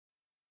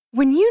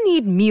When you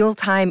need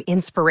mealtime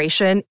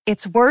inspiration,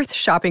 it's worth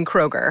shopping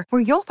Kroger,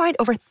 where you'll find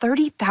over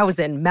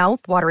 30,000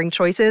 mouth-watering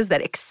choices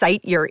that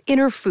excite your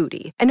inner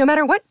foodie. And no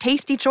matter what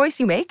tasty choice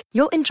you make,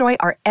 you'll enjoy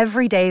our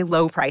everyday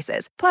low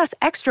prices, plus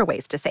extra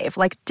ways to save,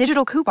 like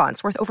digital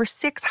coupons worth over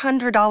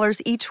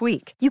 $600 each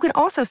week. You can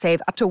also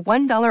save up to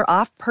 $1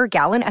 off per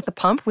gallon at the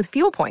pump with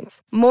fuel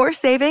points. More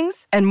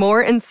savings and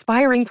more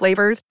inspiring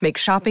flavors make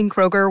shopping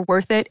Kroger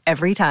worth it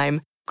every time.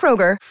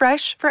 Kroger,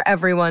 fresh for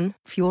everyone.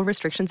 Fuel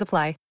restrictions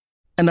apply.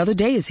 Another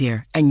day is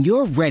here, and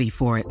you're ready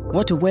for it.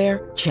 What to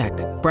wear? Check.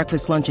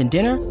 Breakfast, lunch, and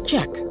dinner?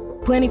 Check.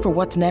 Planning for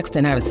what's next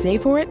and how to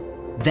save for it?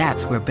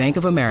 That's where Bank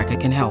of America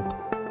can help.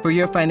 For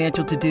your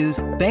financial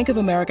to-dos, Bank of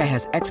America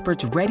has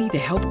experts ready to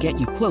help get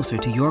you closer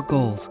to your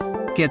goals.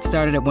 Get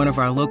started at one of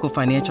our local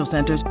financial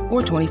centers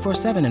or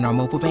 24/7 in our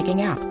mobile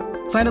banking app.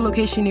 Find a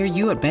location near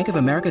you at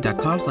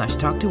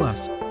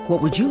bankofamerica.com/talktous.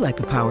 What would you like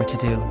the power to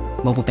do?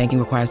 Mobile banking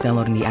requires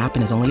downloading the app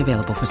and is only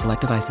available for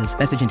select devices.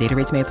 Message and data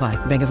rates may apply.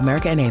 Bank of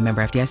America N.A.,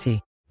 member FDIC.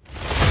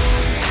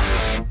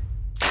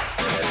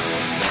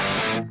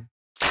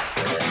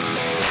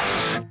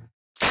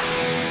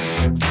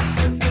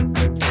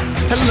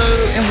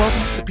 Hello and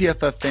welcome to the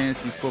PFF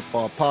Fantasy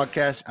Football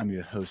Podcast. I'm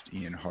your host,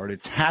 Ian Hart.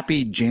 It's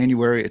happy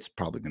January. It's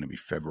probably going to be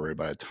February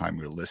by the time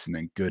you're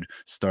listening. Good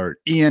start,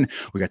 Ian.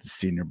 We got the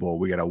Senior Bowl.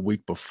 We got a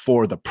week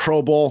before the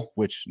Pro Bowl,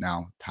 which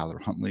now Tyler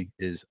Huntley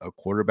is a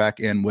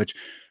quarterback in, which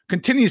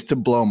continues to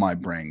blow my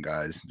brain,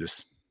 guys.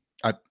 Just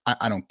I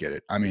don't get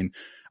it. I mean,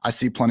 I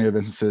see plenty of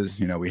instances.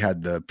 You know, we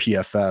had the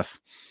PFF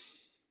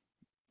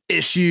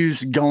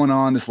issues going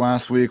on this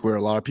last week where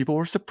a lot of people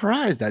were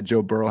surprised that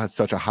Joe Burrow had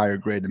such a higher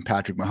grade than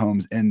Patrick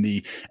Mahomes in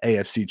the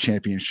AFC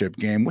Championship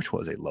game, which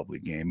was a lovely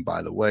game,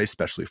 by the way,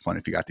 especially fun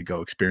if you got to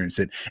go experience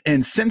it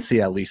in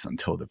Cincy, at least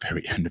until the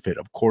very end of it,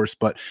 of course.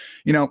 But,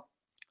 you know,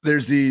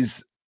 there's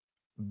these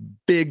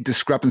big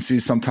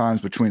discrepancies sometimes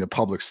between the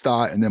public's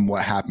thought and then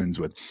what happens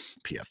with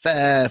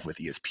PFF, with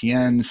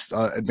ESPN's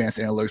advanced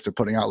analytics they're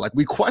putting out. Like,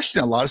 we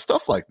question a lot of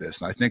stuff like this,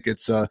 and I think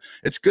it's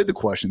good to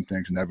question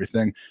things and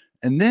everything.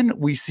 And then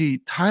we see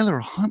Tyler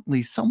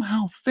Huntley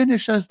somehow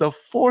finish as the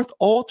fourth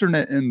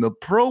alternate in the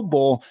Pro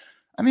Bowl.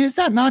 I mean, is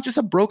that not just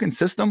a broken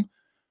system?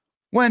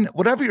 When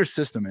whatever your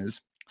system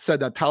is said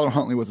that Tyler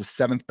Huntley was the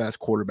seventh best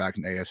quarterback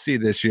in AFC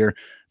this year,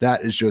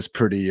 that is just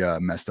pretty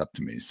messed up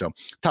to me. So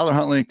Tyler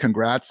Huntley,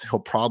 congrats. He'll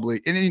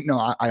probably, and you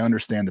know, I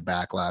understand the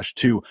backlash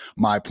to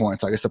my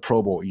points. Like, it's a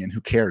Pro Bowl, Ian,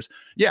 who cares?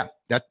 Yeah,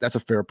 that's a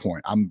fair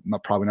point. I'm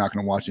probably not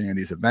going to watch any of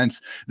these events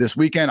this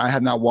weekend. I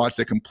have not watched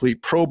a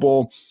complete Pro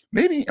Bowl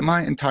maybe in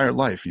my entire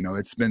life. You know,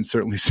 it's been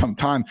certainly some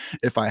time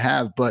if I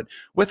have. But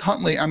with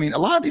Huntley, I mean, a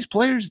lot of these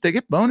players, they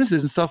get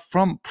bonuses and stuff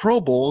from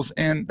Pro Bowls.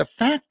 And the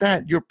fact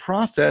that your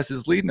process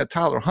is leading to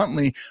Tyler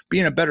Huntley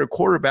being a better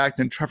quarterback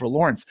than Trevor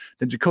Lawrence,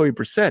 than Jacoby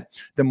Brissett,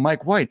 than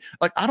Mike White,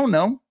 like, I don't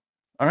know.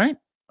 All right.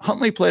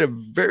 Huntley played a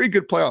very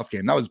good playoff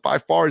game. That was by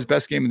far his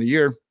best game of the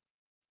year.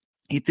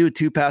 He threw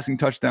 2 passing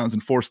touchdowns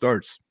in 4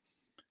 starts.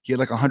 He had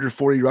like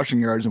 140 rushing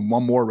yards and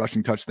 1 more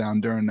rushing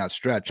touchdown during that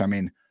stretch. I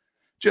mean,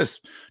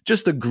 just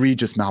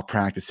egregious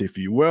malpractice, if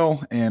you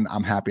will. And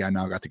I'm happy I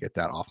now got to get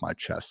that off my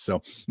chest.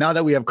 So now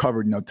that we have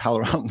covered, you know,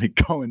 Tyler Huntley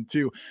going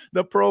to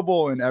the Pro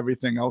Bowl and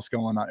everything else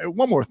going on,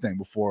 one more thing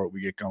before we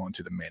get going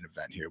to the main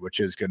event here, which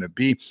is going to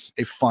be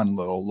a fun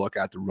little look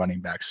at the running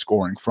back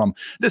scoring from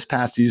this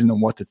past season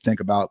and what to think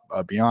about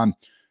beyond.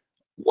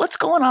 What's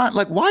going on?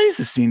 Like, why is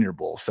the Senior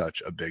Bowl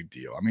such a big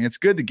deal? I mean, it's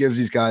good to give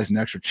these guys an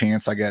extra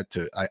chance. I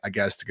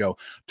guess to go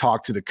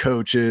talk to the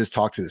coaches,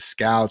 talk to the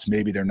scouts.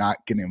 Maybe they're not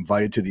getting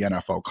invited to the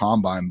NFL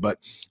Combine, but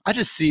I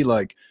just see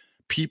like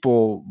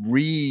people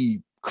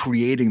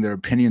recreating their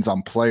opinions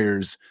on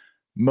players,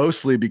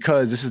 mostly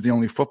because this is the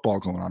only football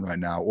going on right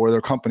now, or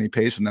their company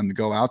pays for them to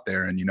go out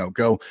there and, you know,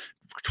 go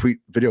tweet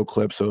video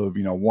clips of,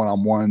 you know,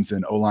 one-on-ones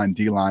and O-line,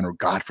 D-line, or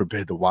God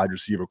forbid the wide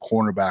receiver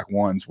cornerback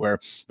ones where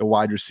the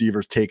wide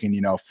receiver's taking,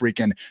 you know,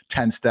 freaking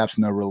 10 steps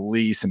in the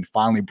release and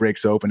finally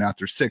breaks open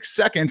after 6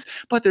 seconds,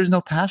 but there's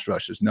no pass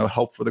rush. There's no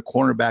help for the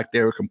cornerback.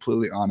 They were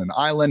completely on an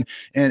island.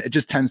 And it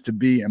just tends to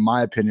be, in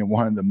my opinion,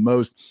 one of the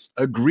most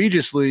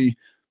egregiously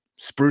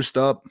spruced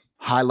up,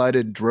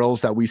 highlighted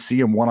drills that we see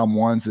in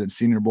one-on-ones and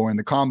Senior Bowl in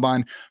the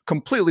Combine,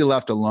 completely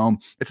left alone.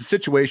 It's a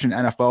situation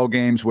in NFL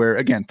games where,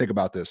 again, think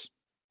about this.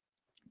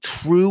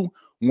 True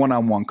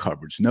one-on-one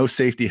coverage, no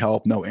safety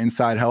help, no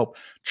inside help,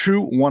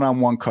 true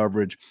one-on-one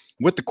coverage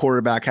with the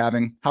quarterback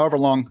having however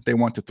long they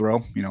want to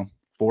throw, you know,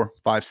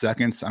 4-5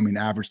 seconds. I mean,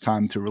 average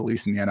time to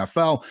release in the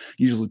NFL,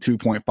 usually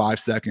 2.5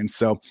 seconds.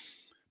 So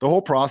the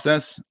whole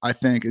process, I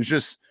think, is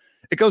just,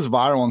 it goes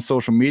viral on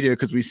social media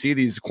because we see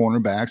these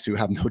cornerbacks who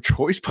have no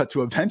choice but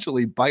to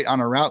eventually bite on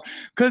a route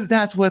because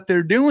that's what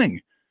they're doing,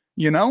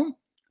 you know?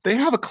 They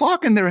have a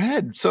clock in their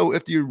head. So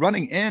if you're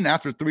running in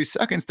after 3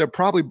 seconds, they're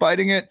probably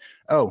biting it.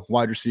 Oh,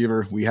 wide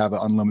receiver, we have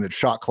an unlimited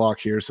shot clock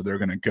here, so they're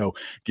going to go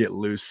get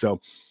loose.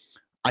 So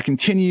I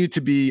continue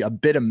to be a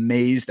bit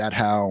amazed at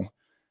how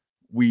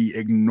we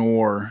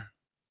ignore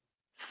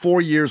 4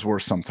 years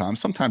worth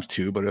sometimes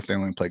 2, but if they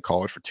only play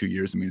college for 2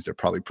 years, it means they're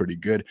probably pretty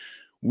good.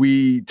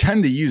 we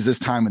tend to use this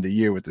time of the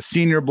year with the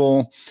Senior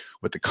Bowl,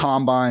 with the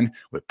Combine,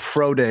 with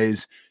Pro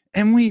Days,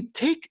 and we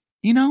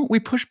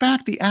push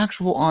back the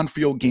actual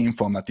on-field game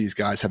film that these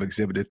guys have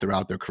exhibited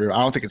throughout their career. I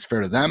don't think it's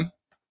fair to them.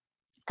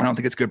 I don't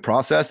think it's good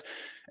process.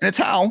 And it's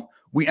how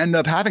we end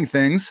up having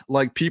things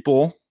like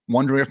people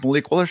wondering if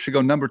Malik Willis should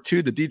go number 2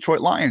 to the Detroit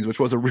Lions, which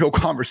was a real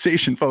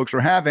conversation folks were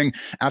having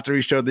after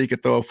he showed that he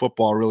could throw a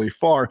football really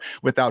far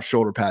without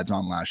shoulder pads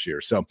on last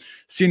year. So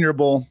Senior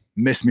Bowl,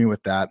 miss me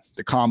with that.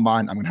 The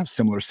Combine, I'm going to have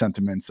similar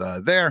sentiments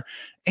there.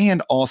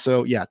 And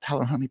also,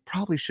 Tyler Huntley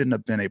probably shouldn't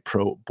have been a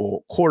Pro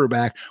Bowl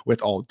quarterback,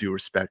 with all due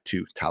respect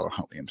to Tyler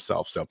Huntley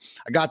himself. So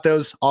I got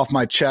those off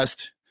my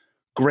chest.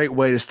 Great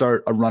way to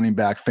start a running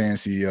back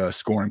fantasy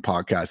scoring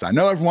podcast. I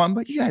know everyone,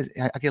 but you guys,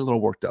 I get a little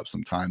worked up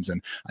sometimes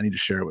and I need to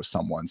share it with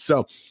someone.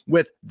 So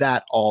with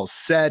that all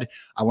said,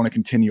 I want to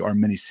continue our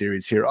mini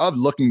series here of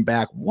looking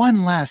back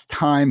one last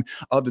time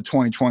of the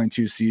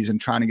 2022 season,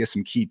 trying to get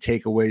some key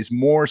takeaways,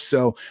 more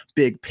so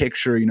big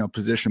picture,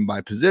 position by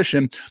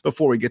position,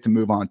 before we get to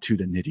move on to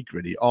the nitty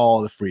gritty,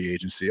 all the free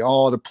agency,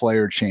 all the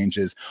player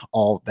changes,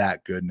 all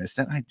that goodness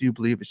that I do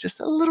believe is just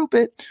a little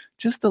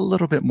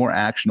bit more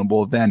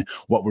actionable than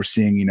what we're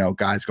seeing,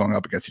 guys going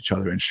up against each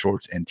other in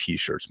shorts and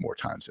t-shirts more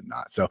times than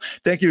not. So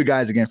thank you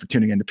guys again for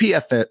tuning in to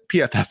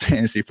PFF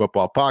Fantasy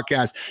Football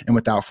Podcast. And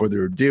without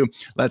further ado,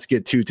 let's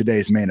get to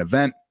today's main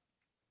event.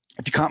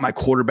 If you caught my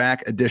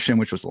quarterback edition,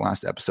 which was the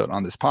last episode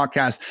on this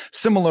podcast,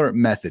 similar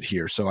method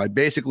here. So I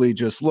basically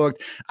just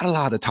looked at a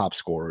lot of the top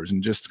scorers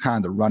and just kind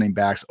of the running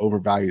backs,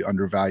 overvalued,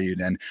 undervalued.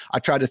 And I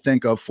tried to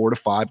think of 4 to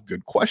 5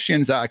 good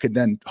questions that I could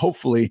then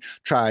hopefully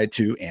try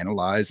to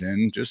analyze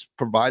and just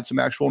provide some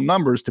actual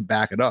numbers to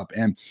back it up.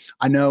 And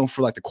I know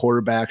for like the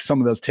quarterback, some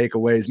of those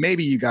takeaways,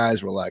 maybe you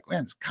guys were like,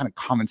 man, it's kind of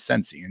common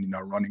sensey. And,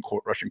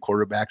 rushing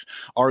quarterbacks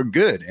are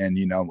good. And,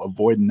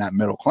 avoiding that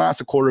middle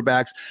class of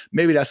quarterbacks,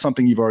 maybe that's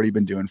something you've already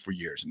been doing for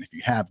years. And if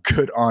you have,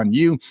 good on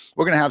you.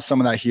 We're going to have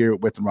some of that here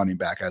with the running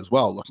back as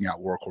well, looking at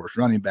workhorse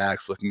running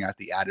backs, looking at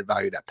the added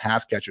value that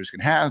pass catchers can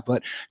have.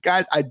 But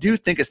guys, I do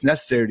think it's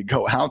necessary to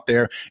go out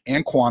there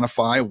and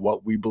quantify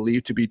what we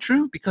believe to be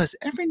true, because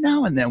every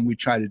now and then we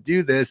try to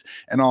do this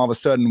and all of a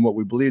sudden what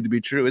we believe to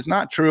be true is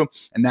not true.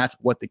 And that's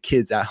what the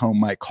kids at home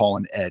might call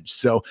an edge.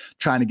 So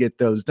trying to get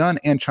those done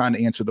and trying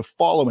to answer the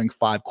following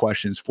 5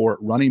 questions for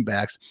running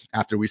backs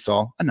after we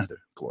saw another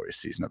glorious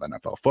season of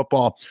NFL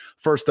football.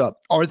 First up,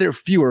 are there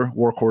fewer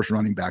workhorse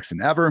running backs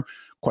than ever?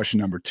 Question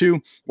number 2,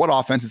 what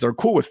offenses are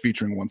cool with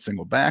featuring one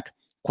single back?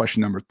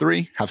 Question number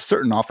 3, have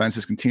certain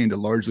offenses continued to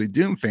largely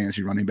doom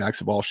fantasy running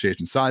backs of all shapes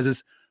and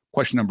sizes?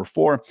 Question number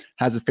 4,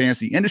 has the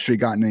fantasy industry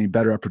gotten any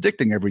better at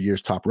predicting every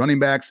year's top running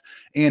backs?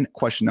 And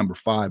question number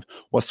 5,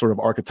 what sort of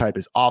archetype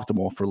is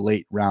optimal for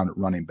late round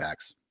running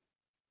backs?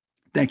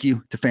 Thank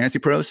you to Fantasy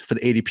Pros for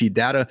the ADP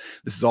data.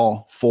 This is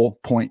all full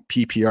point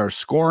PPR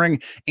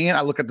scoring, and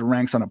I look at the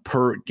ranks on a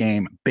per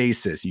game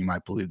basis. You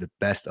might believe the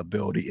best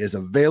ability is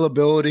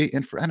availability,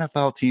 and for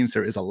NFL teams,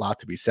 there is a lot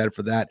to be said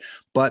for that,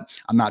 but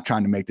I'm not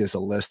trying to make this a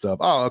list of,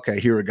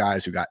 here are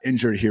guys who got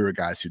injured, here are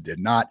guys who did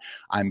not.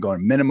 I'm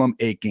going minimum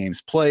 8 games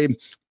played,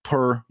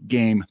 per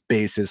game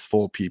basis,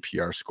 full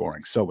PPR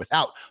scoring. So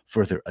without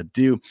further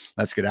ado,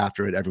 let's get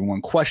after it, everyone.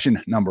 Question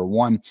number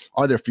 1,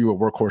 are there fewer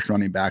workhorse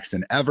running backs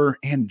than ever?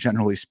 And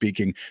generally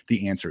speaking,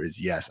 the answer is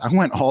yes. I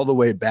went all the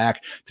way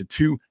back to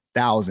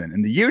 2000.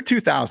 In the year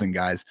 2000,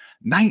 guys,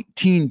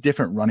 19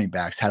 different running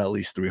backs had at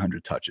least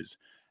 300 touches.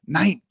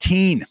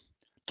 19.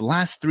 The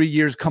last 3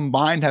 years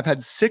combined have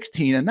had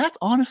 16, and that's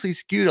honestly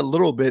skewed a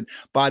little bit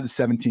by the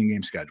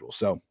 17-game schedule.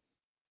 So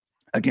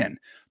again,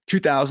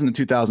 2000 to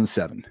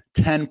 2007,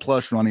 10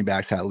 plus running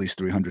backs had at least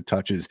 300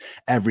 touches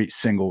every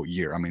single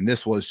year. I mean,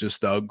 this was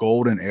just a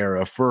golden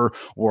era for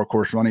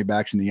workhorse running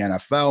backs in the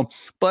NFL.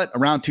 But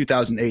around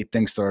 2008,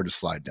 things started to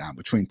slide down.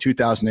 Between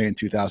 2008 and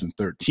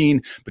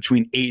 2013,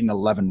 between 8 and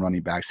 11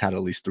 running backs had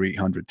at least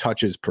 300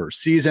 touches per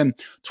season.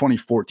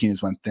 2014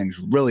 is when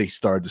things really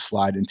started to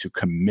slide into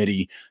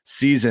committee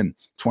season.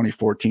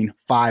 2014,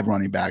 5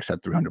 running backs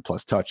had 300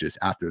 plus touches.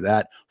 After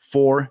that,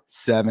 4,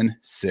 7,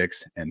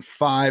 6, and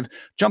 5.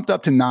 Jumped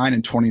up to 9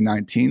 in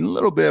 2019. A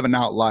little bit of an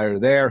outlier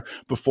there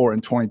before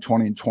in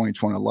 2020 and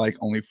 2020 alike.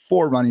 Only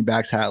 4 running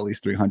backs had at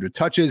least 300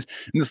 touches.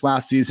 In this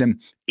last season,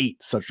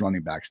 8 such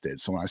running backs did.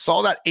 So when I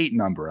saw that 8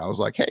 number, I was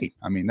like, hey,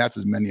 I mean, that's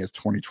as many as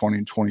 2020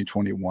 and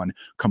 2021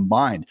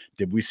 combined.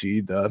 Did we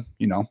see the,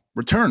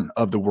 return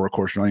of the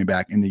workhorse running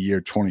back in the year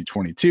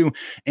 2022?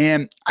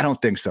 And I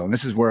don't think so. And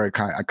this is where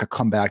I could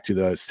come back to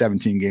the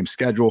 17-game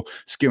schedule,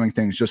 skewing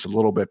things just a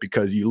little bit,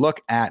 because you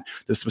look at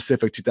the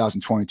specific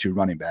 2022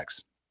 running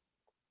backs.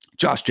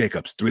 Josh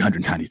Jacobs,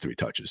 393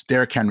 touches.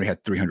 Derrick Henry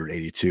had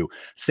 382.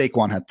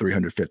 Saquon had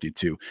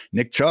 352.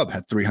 Nick Chubb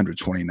had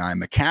 329.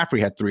 McCaffrey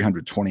had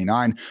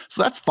 329.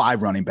 So that's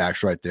 5 running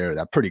backs right there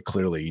that pretty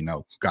clearly,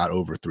 got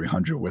over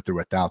 300 with or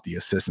without the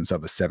assistance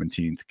of a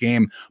 17th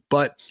game.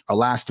 But our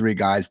last 3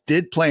 guys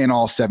did play in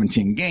all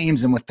 17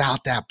 games, and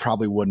without that,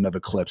 probably wouldn't have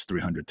eclipsed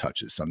 300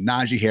 touches. So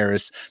Najee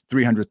Harris,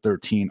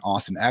 313.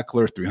 Austin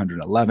Eckler,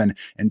 311.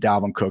 And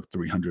Dalvin Cook,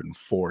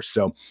 304.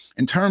 So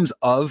in terms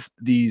of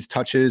these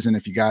touches, and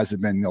if you guys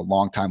have been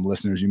longtime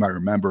listeners, you might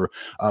remember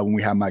when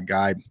we had my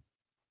guy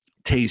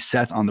Tay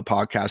Seth on the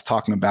podcast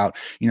talking about,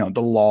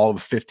 the law of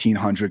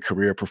 1,500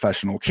 career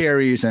professional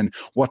carries and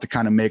what to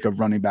kind of make of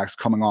running backs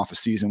coming off a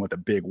season with a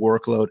big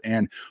workload.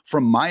 And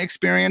from my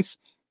experience,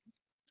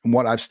 and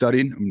what I've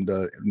studied,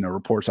 the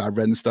reports I've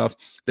read and stuff,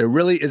 there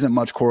really isn't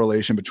much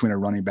correlation between a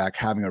running back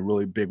having a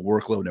really big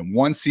workload in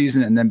one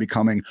season and then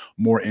becoming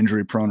more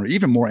injury prone or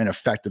even more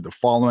ineffective the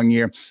following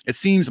year. It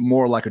seems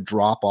more like a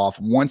drop off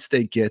once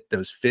they get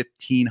those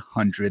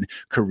 1,500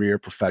 career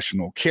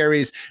professional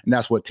carries. And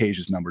that's what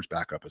Tage's numbers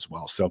back up as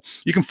well. So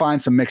you can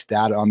find some mixed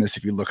data on this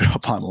if you look it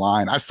up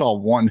online. I saw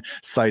one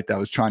site that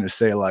was trying to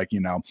say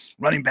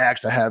running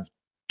backs that have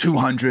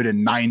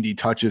 290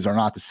 touches are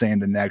not the same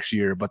the next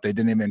year, but they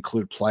didn't even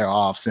include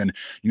playoffs. And,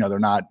 they're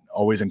not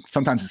always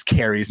sometimes it's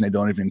carries and they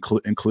don't even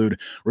include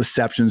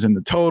receptions in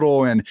the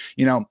total. And,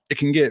 it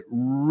can get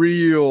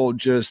real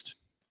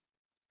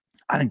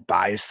I think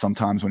biased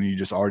sometimes when you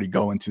just already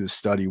go into the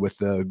study with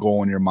the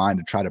goal in your mind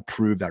to try to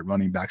prove that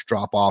running backs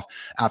drop off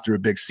after a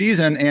big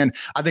season. And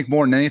I think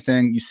more than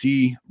anything, you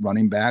see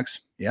running backs,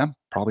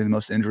 probably the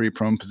most injury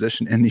prone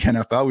position in the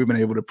NFL. We've been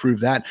able to prove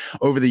that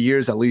over the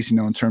years, at least,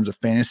 in terms of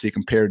fantasy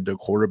compared to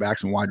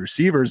quarterbacks and wide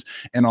receivers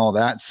and all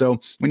that.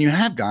 So when you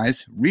have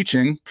guys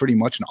reaching pretty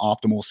much an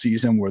optimal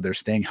season where they're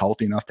staying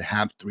healthy enough to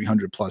have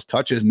 300 plus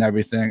touches and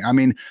everything, I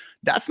mean,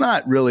 that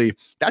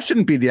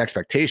shouldn't be the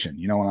expectation.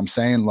 You know what I'm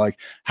saying? Like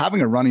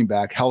having a running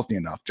back healthy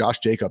enough, Josh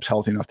Jacobs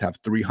healthy enough to have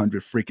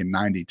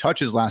 390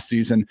 touches last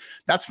season,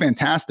 that's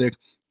fantastic.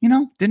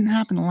 Didn't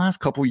happen the last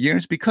couple of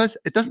years because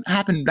it doesn't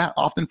happen that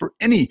often for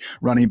any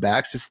running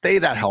backs to stay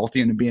that healthy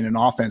and to be in an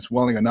offense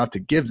willing enough to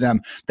give them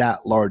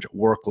that large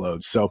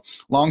workload. So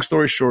long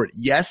story short,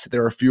 yes,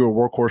 there are fewer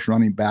workhorse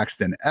running backs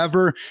than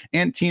ever,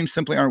 and teams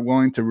simply aren't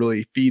willing to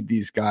really feed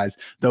these guys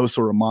those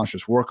sort of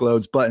monstrous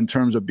workloads. But in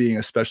terms of being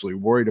especially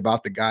worried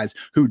about the guys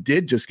who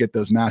did just get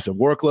those massive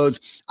workloads,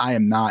 I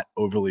am not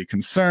overly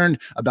concerned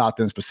about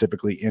them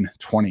specifically in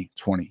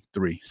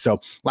 2023.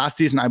 So last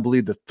season, I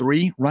believe the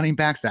 3 running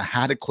backs that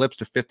had eclipsed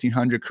the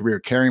 1,500 career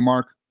carry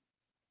mark: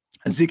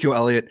 Ezekiel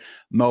Elliott,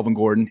 Melvin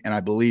Gordon, and I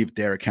believe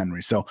Derrick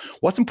Henry. So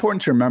what's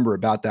important to remember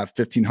about that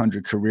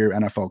 1,500 career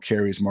NFL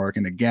carries mark?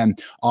 And again,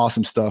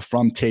 awesome stuff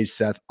from Tage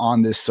Seth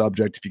on this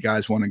subject. If you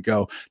guys want to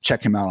go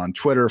check him out on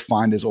Twitter,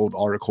 find his old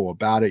article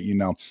about it.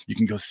 You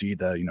can go see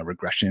the,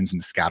 regressions and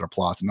the scatter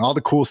plots and all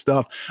the cool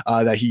stuff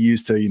that he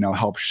used to,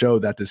 help show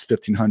that this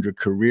 1,500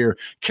 career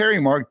carry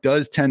mark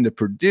does tend to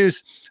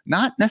produce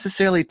not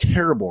necessarily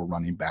terrible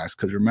running backs.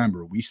 Because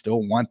remember, we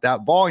still want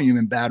that volume,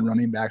 and bad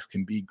running backs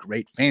can be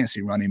great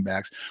fantasy running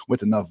backs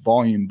with enough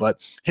volume. But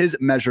his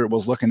measure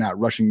was looking at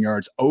rushing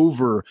yards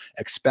over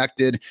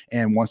expected.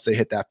 And once they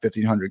hit that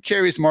 1,500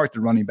 carries mark, the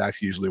running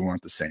backs usually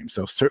weren't the same.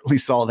 So certainly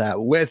saw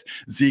that with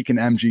Zeke and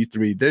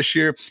MG3 this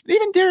year. And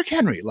even Derrick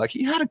Henry,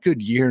 he had a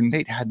good year, and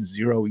they had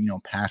 0,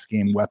 pass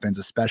game weapons,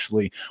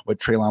 especially with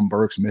Treylon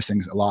Burks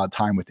missing a lot of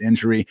time with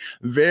injury.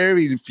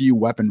 Very few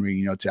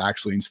weaponry, to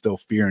actually instill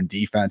fear in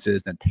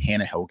defenses. Then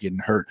Tannehill getting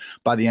hurt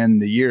by the end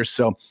of the year.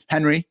 So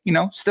Henry,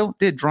 still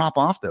did drop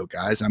off though,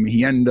 guys. I mean,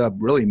 he ended up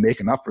really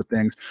making up for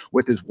things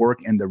with his work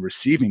in the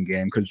receiving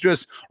game, because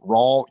just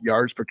raw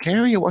yards per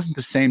carry, it wasn't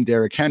the same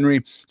Derrick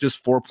Henry.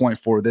 Just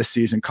 4.4 this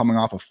season, coming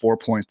off of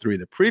 4.3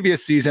 the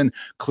previous season,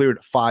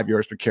 cleared 5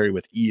 yards per carry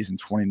with ease in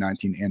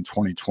 2019 and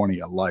 2020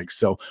 alike.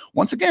 So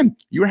once again,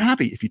 you were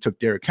happy if you took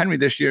Derrick Henry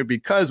this year,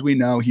 because we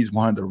know he's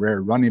one of the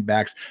rare running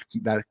backs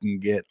that can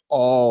get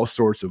all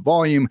sorts of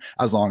volume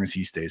as long as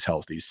he stays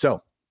healthy.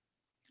 So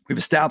we've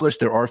established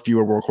there are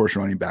fewer workhorse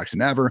running backs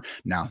than ever.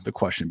 Now, the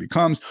question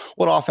becomes,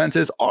 what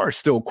offenses are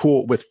still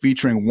cool with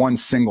featuring one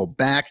single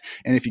back?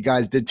 And if you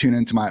guys did tune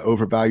into my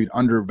overvalued,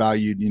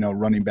 undervalued,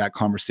 running back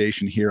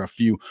conversation here a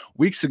few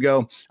weeks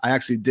ago, I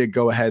actually did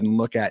go ahead and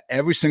look at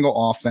every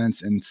single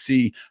offense and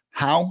see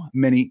how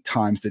many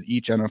times did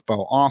each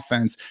NFL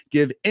offense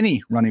give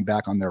any running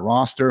back on their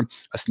roster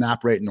a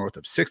snap rate north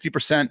of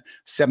 60%,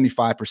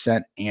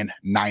 75%, and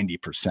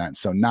 90%.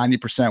 So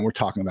 90%, we're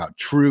talking about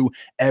true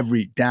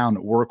every down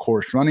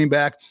workhorse running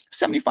back.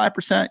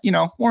 75%,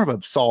 more of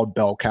a solid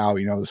bell cow,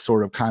 the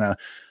sort of kind of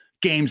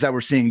games that we're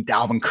seeing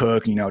Dalvin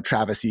Cook,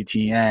 Travis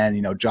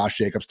Etienne, Josh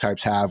Jacobs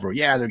types have, where,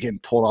 they're getting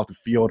pulled off the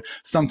field,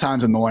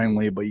 sometimes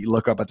annoyingly, but you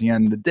look up at the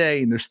end of the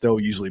day and they're still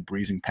usually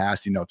breezing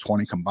past,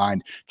 20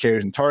 combined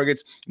carries and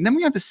targets. And then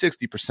we have the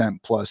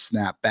 60% plus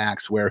snap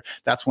backs, where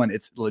that's when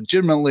it's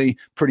legitimately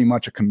pretty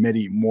much a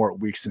committee more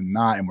weeks than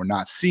not, and we're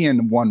not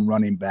seeing one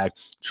running back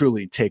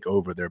truly take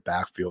over their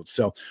backfield.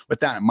 So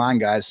with that in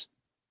mind, guys,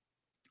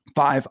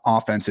 5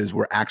 offenses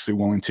were actually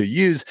willing to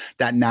use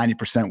that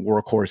 90%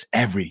 workhorse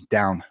every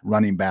down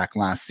running back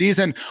last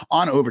season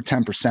on over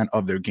 10%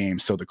 of their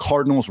games. So the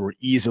Cardinals were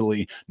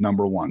easily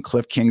number one.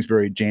 Cliff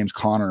Kingsbury, James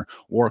Conner,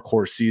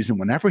 workhorse season.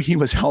 Whenever he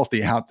was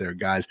healthy out there,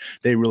 guys,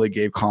 they really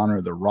gave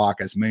Conner the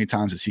rock as many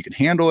times as he could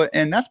handle it.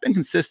 And that's been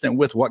consistent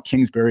with what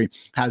Kingsbury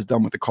has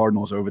done with the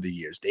Cardinals over the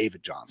years.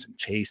 David Johnson,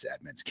 Chase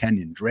Edmonds,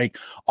 Kenyon Drake,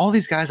 all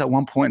these guys at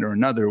one point or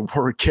another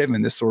were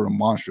given this sort of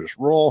monstrous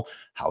role.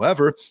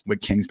 However,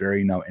 with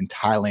Kingsbury, in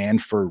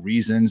Thailand for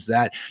reasons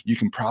that you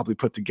can probably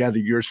put together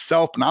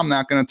yourself, and I'm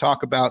not going to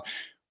talk about,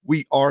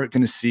 we are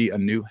going to see a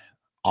new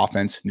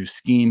offense, new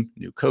scheme,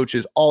 new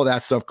coaches, all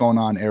that stuff going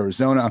on in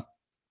Arizona.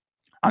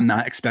 I'm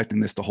not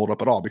expecting this to hold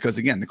up at all because,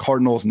 again, the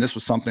Cardinals, and this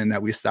was something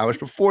that we established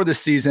before this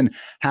season,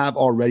 have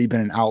already been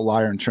an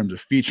outlier in terms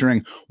of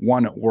featuring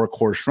one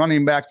workhorse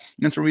running back.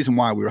 And that's the reason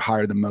why we were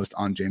higher than most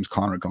on James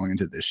Conner going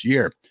into this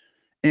year.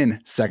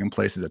 In second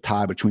place is a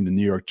tie between the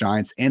New York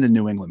Giants and the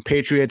New England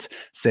Patriots.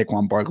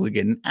 Saquon Barkley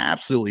getting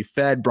absolutely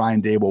fed.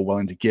 Brian Daboll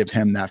willing to give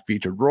him that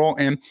featured role.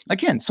 And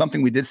again,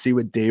 something we did see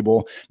with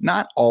Daboll,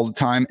 not all the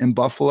time in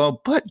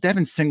Buffalo, but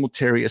Devin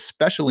Singletary,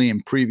 especially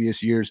in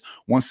previous years,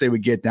 once they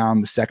would get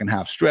down the second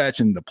half stretch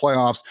and the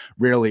playoffs,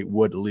 rarely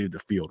would leave the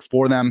field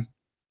for them.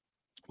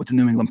 With the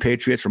New England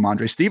Patriots,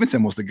 Ramondre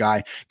Stevenson was the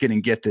guy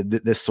getting gifted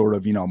this sort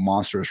of,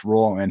 monstrous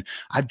role. And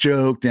I've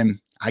joked, and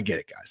I get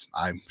it, guys.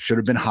 I should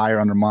have been higher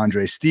on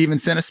Ramondre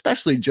Stevenson,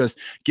 especially just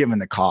given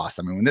the cost.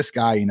 I mean, when this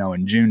guy,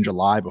 in June,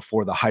 July,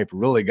 before the hype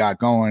really got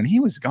going,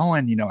 he was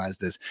going, as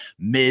this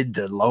mid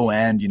to low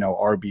end,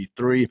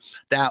 RB3.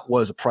 That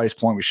was a price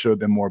point we should have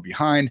been more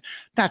behind.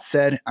 That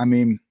said, I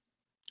mean,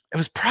 it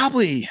was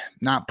probably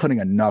not putting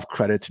enough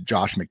credit to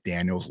Josh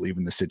McDaniels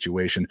leaving the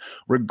situation.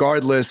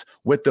 Regardless,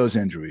 with those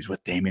injuries,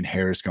 with Damian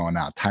Harris going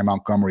out, Ty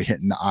Montgomery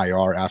hitting the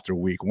IR after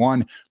week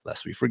 1,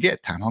 lest we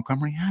forget, Ty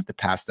Montgomery had the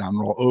pass down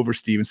roll over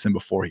Stevenson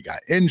before he got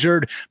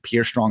injured.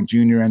 Pierre Strong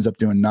Jr. ends up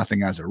doing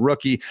nothing as a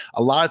rookie.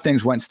 A lot of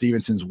things went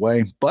Stevenson's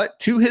way, but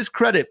to his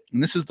credit,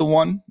 and this is the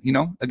one,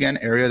 again,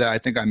 area that I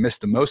think I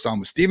missed the most on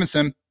with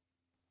Stevenson.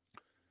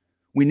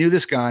 We knew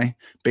this guy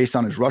based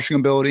on his rushing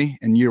ability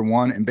in year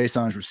 1 and based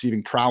on his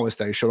receiving prowess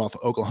that he showed off of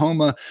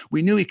Oklahoma.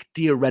 We knew he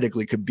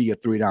theoretically could be a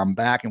 3-down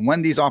back. And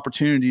when these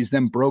opportunities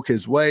then broke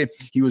his way,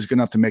 he was good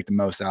enough to make the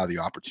most out of the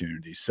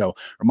opportunities. So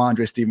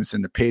Ramondre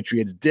Stevenson, the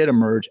Patriots, did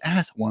emerge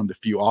as one of the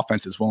few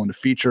offenses willing to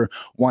feature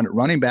one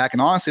running back.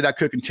 And honestly, that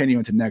could continue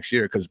into next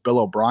year because Bill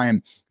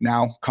O'Brien,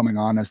 now coming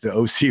on as the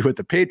OC with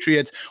the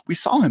Patriots, we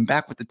saw him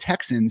back with the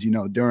Texans,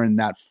 during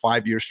that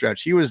 5-year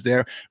stretch he was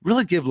there,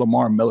 really give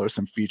Lamar Miller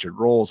some featured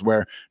roles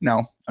where,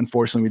 no,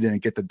 unfortunately, we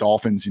didn't get the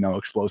Dolphins,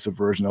 explosive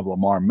version of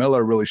Lamar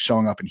Miller really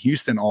showing up in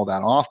Houston all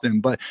that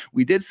often. But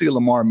we did see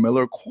Lamar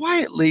Miller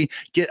quietly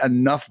get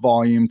enough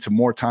volume to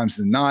more times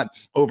than not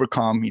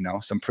overcome,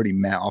 some pretty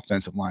meh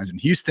offensive lines in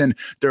Houston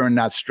during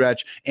that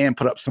stretch and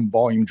put up some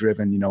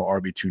volume-driven,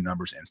 RB2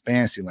 numbers in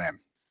Fantasyland.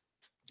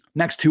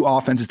 Next 2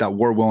 offenses that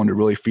were willing to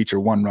really feature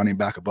one running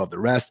back above the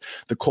rest,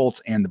 the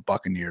Colts and the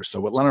Buccaneers.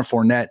 So with Leonard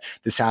Fournette,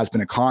 this has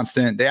been a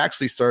constant. They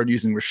actually started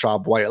using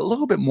Rachaad White a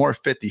little bit more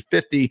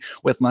 50-50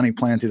 with Lenny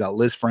playing through that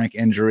Liz Frank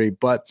injury,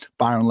 but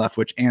Byron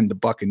Leftwich and the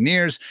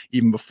Buccaneers,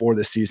 even before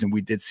this season,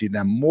 we did see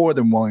them more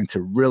than willing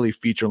to really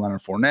feature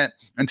Leonard Fournette.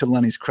 And to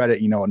Lenny's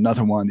credit,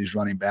 another one of these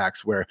running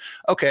backs where,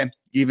 okay,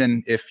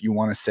 even if you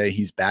want to say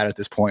he's bad at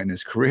this point in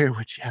his career,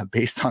 which,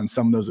 based on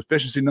some of those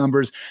efficiency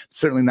numbers,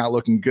 certainly not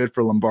looking good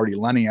for Lombardi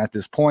Lenny at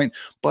this point.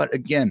 But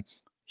again,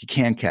 he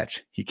can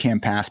catch. He can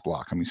pass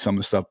block. I mean, some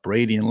of the stuff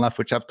Brady and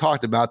Leftwich have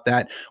talked about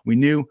that. We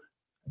knew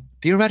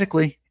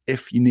theoretically,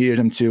 if you needed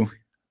him to,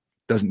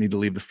 doesn't need to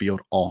leave the field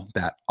all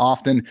that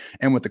often.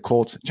 And with the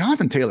Colts,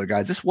 Jonathan Taylor,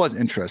 guys, this was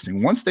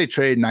interesting. Once they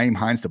traded Nyheim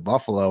Hines to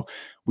Buffalo,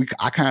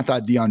 I kind of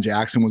thought Deion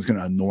Jackson was going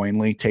to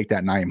annoyingly take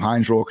that Nyheim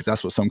Hines role because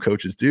that's what some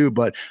coaches do.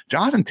 But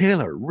Jonathan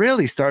Taylor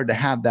really started to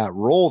have that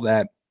role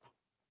that,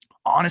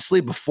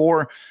 honestly,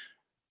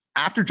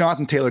 after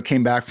Jonathan Taylor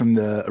came back from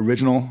the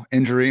original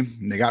injury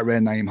and they got rid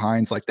of Nyheim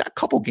Hines, like that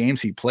couple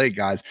games he played,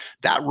 guys,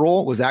 that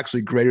role was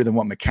actually greater than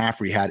what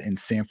McCaffrey had in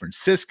San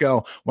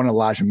Francisco when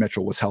Elijah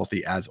Mitchell was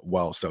healthy as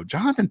well. So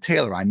Jonathan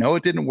Taylor, I know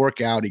it didn't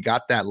work out. He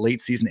got that late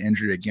season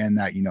injury again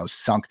that,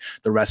 sunk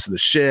the rest of the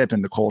ship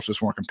and the Colts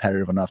just weren't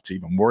competitive enough to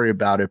even worry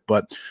about it.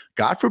 But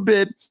God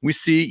forbid we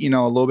see, a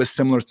little bit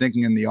similar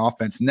thinking in the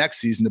offense next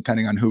season,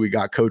 depending on who we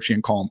got coaching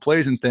and calling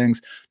plays and things.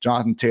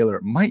 Jonathan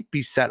Taylor might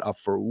be set up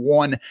for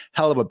one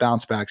hell of a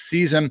bounce back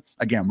season.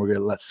 Again, we're going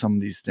to let some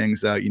of these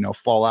things,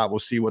 fall out. We'll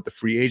see what the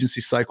free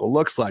agency cycle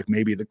looks like.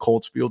 Maybe the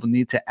Colts feel the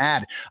need to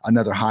add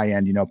another high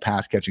end,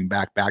 pass catching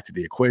back to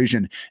the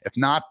equation. If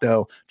not,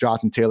 though,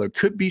 Jonathan Taylor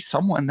could be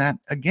someone that,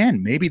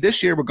 again, maybe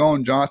this year we're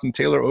going Jonathan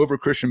Taylor over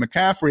Christian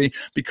McCaffrey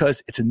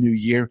because it's a new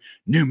year,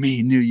 new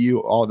me, new you,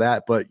 all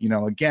that. But,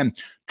 again,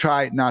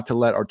 try not to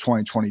let our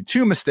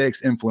 2022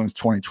 mistakes influence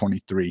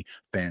 2023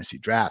 fantasy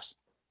drafts.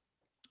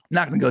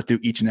 Not going to go through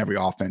each and every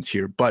offense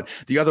here, but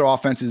the other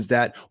offenses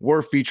that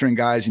were featuring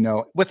guys,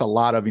 with a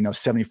lot of,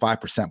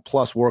 75%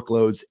 plus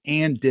workloads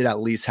and did at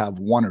least have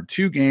one or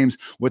two games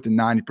with the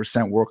 90%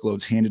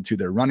 workloads handed to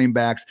their running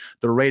backs,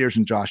 the Raiders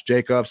and Josh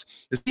Jacobs,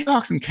 the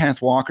Seahawks and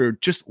Kenneth Walker.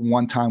 Just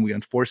one time, we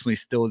unfortunately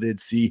still did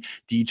see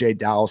DJ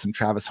Dallas and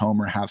Travis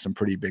Homer have some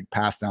pretty big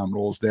pass down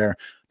roles there.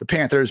 The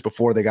Panthers,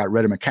 before they got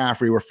rid of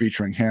McCaffrey, were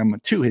featuring him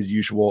to his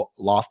usual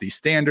lofty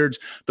standards.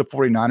 The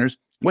 49ers,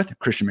 with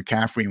Christian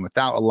McCaffrey and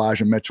without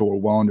Elijah Mitchell, were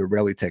willing to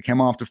really take him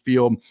off the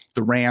field.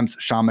 The Rams,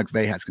 Sean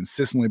McVay has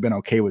consistently been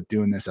okay with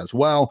doing this as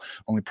well.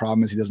 Only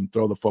problem is he doesn't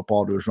throw the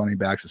football to his running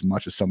backs as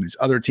much as some of these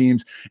other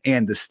teams.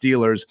 And the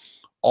Steelers,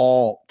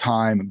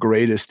 all-time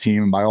greatest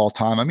team, and by all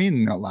time, I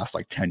mean, last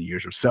like 10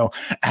 years or so,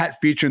 at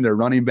featuring their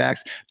running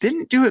backs,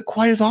 didn't do it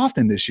quite as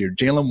often this year.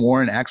 Jaylen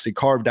Warren actually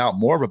carved out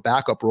more of a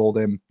backup role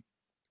than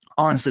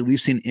honestly we've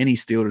seen any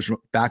Steelers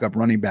backup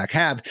running back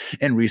have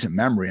in recent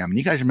memory. I mean,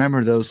 you guys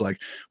remember those, like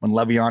when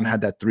Le'Veon had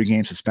that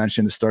 3-game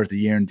suspension to start the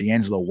year and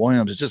D'Angelo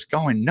Williams is just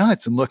going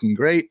nuts and looking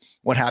great.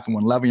 What happened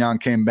when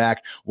Le'Veon came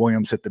back?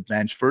 Williams hit the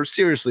bench for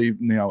seriously,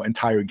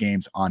 entire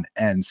games on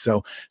end.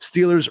 So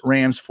Steelers,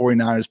 Rams,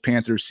 49ers,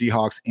 Panthers,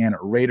 Seahawks, and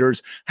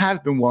Raiders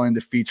have been willing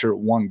to feature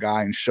one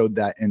guy and showed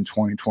that in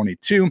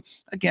 2022.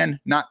 Again,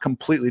 not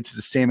completely to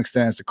the same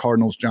extent as the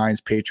Cardinals, Giants,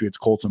 Patriots,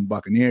 Colts, and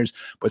Buccaneers,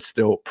 but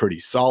still pretty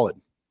solid.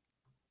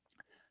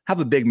 Have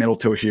a big middle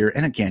tour here.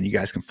 And again, you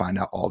guys can find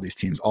out all these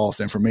teams, all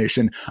this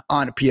information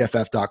on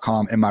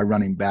pff.com in my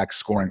running back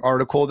scoring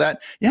article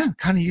that,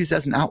 kind of used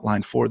as an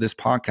outline for this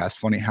podcast.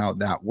 Funny how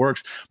that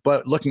works.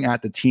 But looking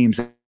at the teams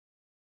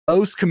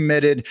most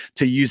committed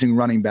to using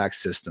running back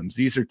systems,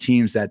 these are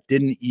teams that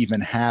didn't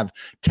even have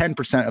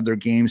 10% of their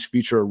games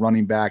feature a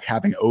running back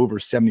having over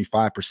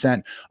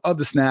 75% of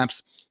the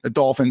snaps. The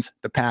Dolphins,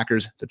 the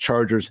Packers, the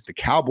Chargers, the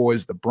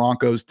Cowboys, the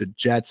Broncos, the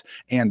Jets,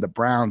 and the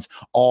Browns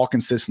all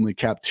consistently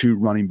kept two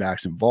running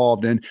backs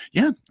involved. And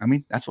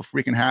that's what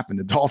freaking happened.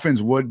 The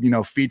Dolphins would,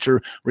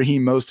 feature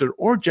Raheem Mostert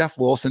or Jeff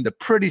Wilson to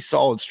pretty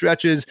solid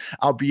stretches,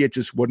 albeit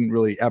just wouldn't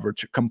really ever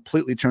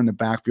completely turn the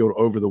backfield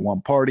over the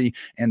one party.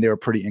 And they were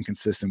pretty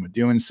inconsistent with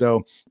doing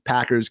so.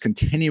 Packers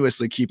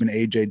continuously keeping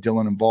A.J.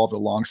 Dillon involved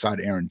alongside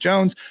Aaron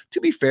Jones.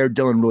 To be fair,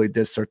 Dillon really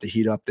did start to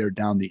heat up there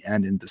down the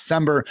end in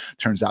December.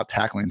 Turns out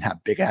tackling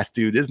that big ass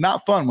dude is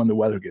not fun when the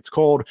weather gets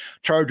cold.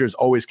 Chargers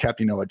always kept,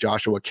 a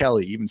Joshua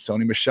Kelly, even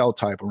Sony Michel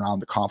type around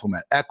to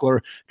complement Eckler.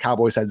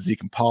 Cowboys had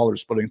Zeke and Pollard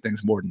splitting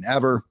things more than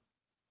ever.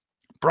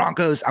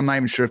 Broncos, I'm not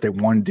even sure if they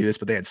wanted to do this,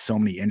 but they had so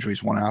many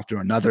injuries one after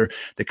another.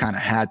 They kind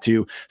of had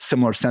to.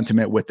 Similar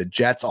sentiment with the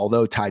Jets,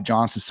 although Ty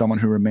Johnson is someone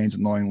who remains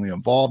annoyingly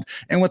involved.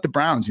 And with the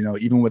Browns,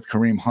 even with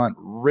Kareem Hunt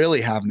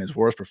really having his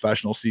worst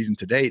professional season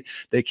to date,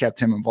 they kept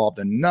him involved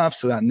enough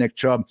so that Nick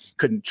Chubb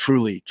couldn't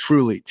truly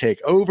take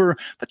over.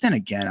 But then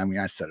again,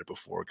 I said it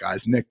before,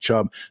 guys, Nick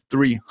Chubb,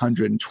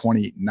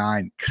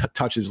 329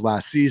 touches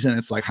last season.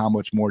 It's like, how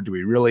much more do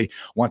we really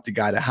want the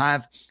guy to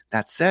have?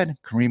 That said,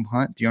 Kareem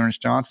Hunt, Dearness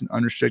Johnson,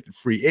 unrestricted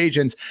free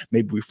agents.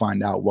 Maybe we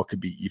find out what could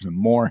be even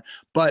more.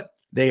 But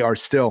they are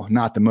still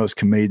not the most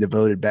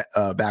committee-devoted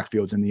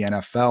backfields in the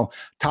NFL.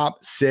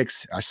 Top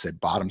 6, I should say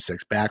bottom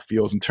 6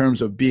 backfields in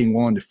terms of being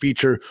willing to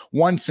feature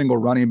one single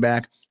running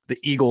back. The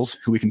Eagles,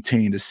 who we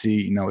continue to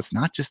see, it's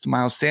not just the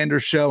Miles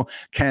Sanders show.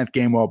 Kenneth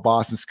Gainwell,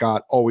 Boston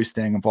Scott, always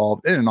staying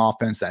involved in an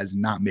offense that is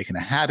not making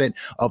a habit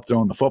of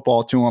throwing the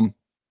football to them.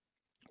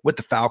 With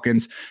the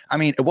Falcons,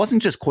 it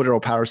wasn't just Cordero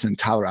Patterson and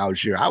Tyler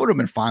Algier. I would have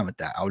been fine with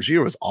that.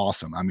 Algier was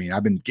awesome.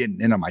 I've been getting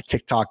in on my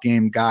TikTok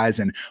game, guys,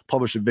 and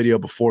published a video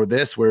before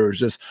this where it was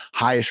just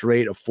highest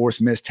rate of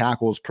forced missed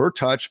tackles per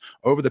touch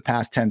over the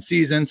past 10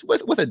 seasons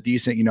with a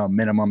decent,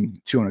 minimum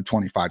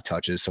 225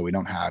 touches. So we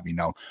don't have,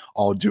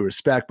 all due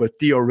respect, but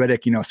Theo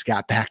Riddick,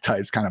 scat back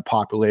types kind of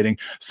populating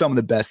some of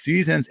the best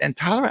seasons. And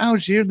Tyler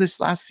Algier this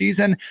last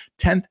season,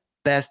 10th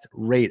best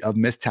rate of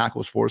missed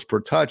tackles forced per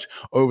touch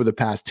over the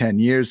past 10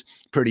 years.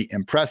 Pretty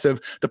impressive.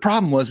 The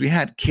problem was we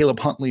had Caleb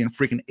Huntley and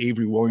freaking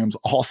Avery Williams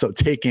also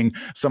taking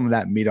some of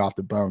that meat off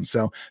the bone.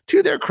 So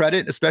to their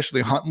credit,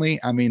 especially Huntley,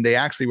 they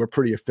actually were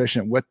pretty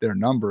efficient with their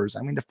numbers.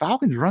 The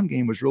Falcons run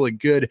game was really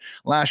good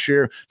last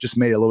year, just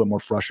made it a little bit more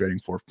frustrating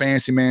for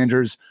fantasy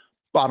managers.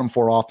 Bottom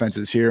 4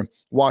 offenses here.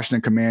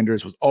 Washington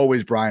Commanders was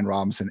always Brian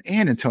Robinson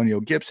and Antonio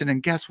Gibson.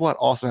 And guess what?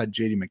 Also had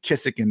J.D.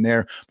 McKissick in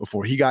there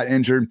before he got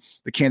injured.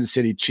 The Kansas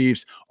City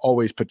Chiefs,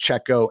 always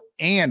Pacheco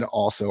and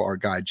also our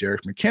guy, Jerick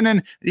McKinnon.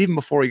 And even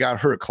before he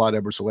got hurt, Clyde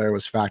Edwards-Helaire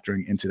was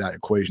factoring into that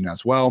equation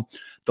as well.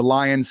 The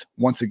Lions,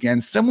 once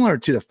again, similar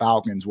to the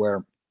Falcons,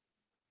 where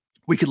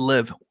we'd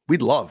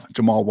love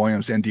Jamal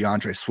Williams and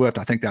DeAndre Swift.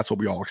 I think that's what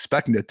we all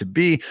expected it to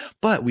be,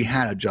 but we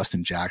had a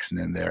Justin Jackson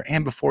in there.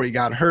 And before he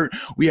got hurt,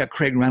 we had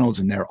Craig Reynolds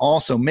in there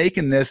also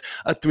making this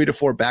a 3 to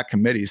 4 back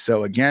committee.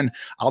 So again,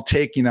 I've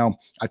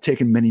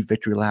taken many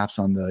victory laps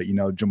on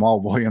the,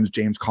 Jamal Williams,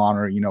 James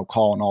Conner,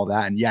 call and all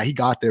that. And yeah, he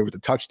got there with a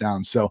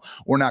touchdown. So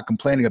we're not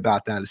complaining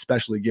about that,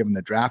 especially given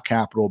the draft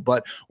capital.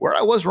 But where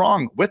I was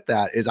wrong with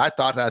that is I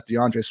thought that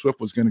DeAndre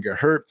Swift was going to get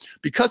hurt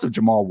because of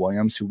Jamal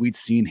Williams, who we'd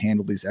seen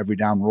handle these every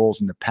down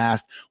roles in the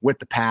past with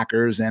the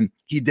Packers, and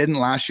he didn't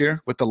last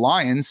year with the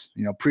Lions,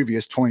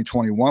 previous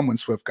 2021 when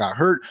Swift got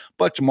hurt,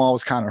 but Jamal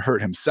was kind of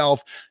hurt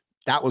himself.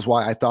 That was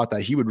why I thought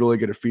that he would really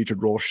get a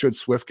featured role should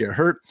Swift get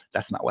hurt.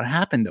 That's not what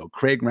happened, though.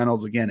 Craig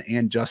Reynolds, again,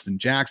 and Justin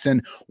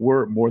Jackson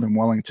were more than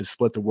willing to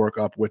split the work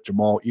up with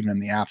Jamal, even in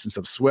the absence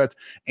of Swift.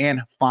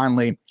 And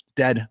finally,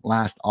 dead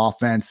last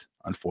offense,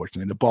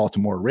 unfortunately, the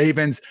Baltimore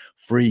Ravens,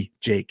 free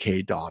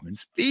J.K.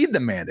 Dobbins. Feed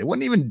the man. They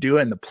wouldn't even do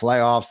it in the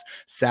playoffs.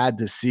 Sad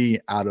to see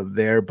out of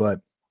there,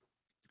 but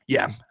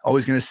yeah,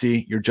 always going to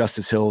see your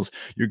Justice Hills,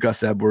 your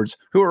Gus Edwards,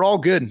 who are all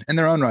good in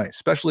their own right,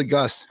 especially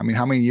Gus. I mean,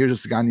 how many years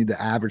does the guy need to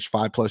average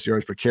 5+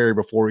 yards per carry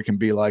before we can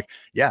be like,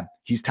 yeah,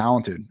 he's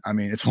talented? I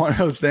mean, it's one of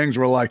those things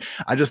where like,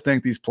 I just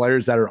think these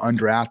players that are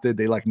undrafted,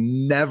 they like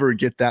never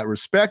get that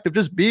respect of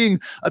just being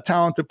a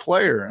talented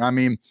player. I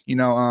mean,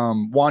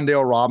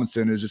 Wan'Dale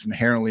Robinson is just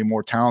inherently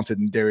more talented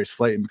than Darius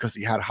Slayton because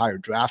he had higher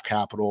draft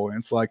capital. And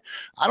it's like,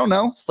 I don't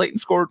know, Slayton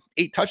scored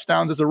 8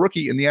 touchdowns as a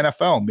rookie in the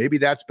NFL. Maybe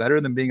that's better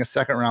than being a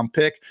second-round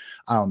pick.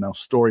 I don't know,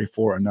 story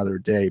for another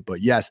day.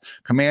 But yes,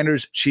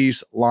 Commanders,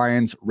 Chiefs,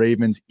 Lions,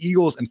 Ravens,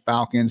 Eagles, and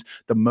Falcons,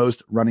 the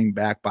most running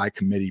back by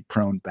committee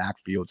prone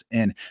backfields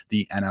in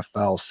the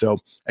NFL. So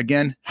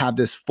again, have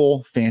this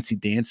full fancy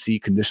dancy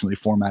conditionally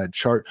formatted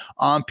chart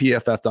on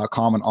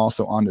pff.com and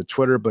also on the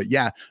Twitter. But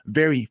yeah,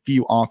 very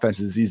few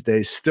offenses these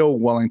days still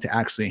willing to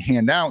actually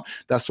hand out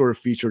that sort of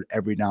featured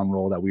every down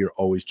role that we are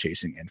always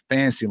chasing in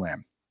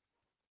Fantasyland.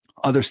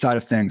 Other side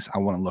of things I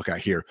want to look at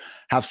here.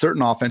 Have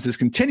certain offenses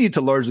continue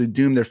to largely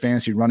doom their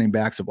fantasy running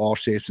backs of all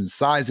shapes and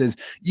sizes,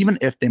 even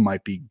if they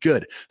might be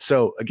good.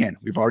 So again,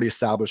 we've already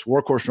established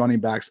workhorse running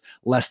backs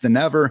less than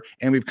ever,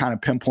 and we've kind of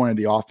pinpointed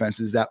the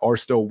offenses that are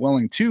still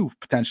willing to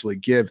potentially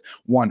give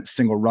one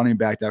single running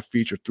back that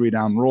feature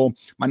 3-down role.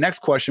 My next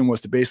question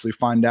was to basically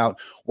find out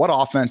what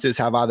offenses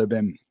have either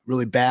been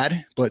really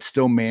bad, but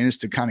still managed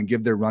to kind of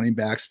give their running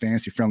backs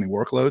fantasy-friendly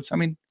workloads. I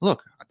mean,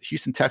 look, the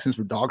Houston Texans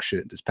were dog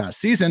shit this past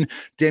season.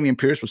 Dameon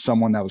Pierce was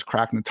someone that was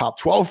cracking the top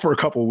 12 for a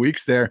couple of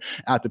weeks there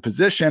at the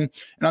position.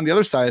 And on the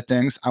other side of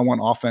things, I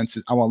want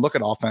to look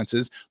at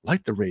offenses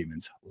like the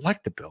Ravens,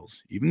 like the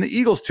Bills, even the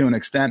Eagles to an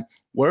extent,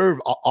 where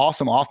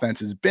awesome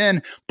offense has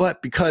been,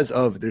 but because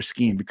of their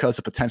scheme, because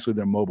of potentially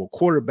their mobile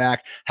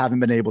quarterback,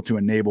 haven't been able to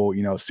enable,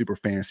 super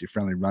fantasy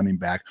friendly running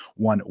back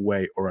one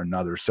way or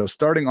another. So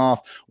starting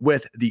off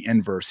with the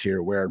inverse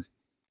here, where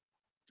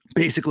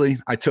basically,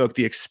 I took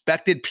the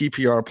expected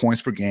PPR points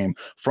per game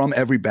from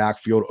every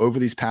backfield over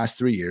these past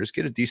 3 years,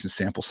 get a decent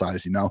sample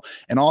size,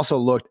 and also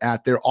looked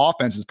at their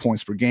offense's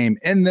points per game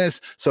in this.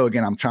 So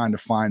again, I'm trying to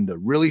find the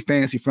really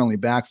fantasy-friendly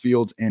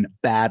backfields and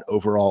bad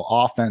overall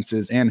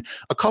offenses, and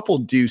a couple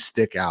do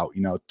stick out.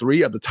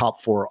 3 of the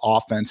top 4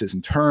 offenses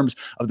in terms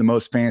of the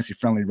most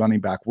fantasy-friendly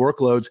running back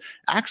workloads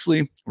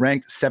actually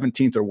ranked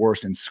 17th or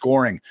worse in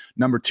scoring.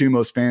 Number 2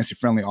 most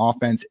fantasy-friendly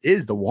offense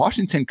is the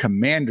Washington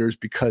Commanders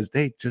because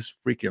they just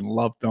freaking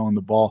love throwing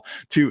the ball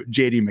to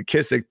J.D.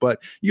 McKissic.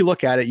 But you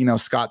look at it,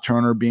 Scott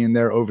Turner being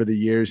there over the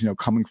years,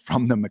 coming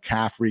from the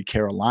McCaffrey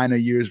Carolina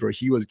years where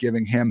he was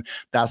giving him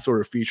that sort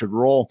of featured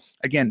role.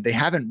 Again, they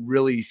haven't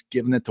really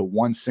given it to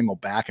one single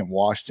back in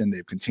Washington.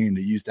 They've continued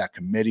to use that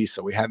committee,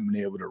 so we haven't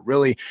been able to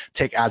really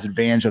take as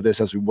advantage of this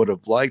as we would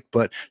have liked.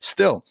 But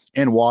still,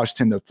 in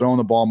Washington, they're throwing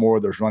the ball more.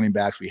 There's running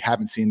backs. We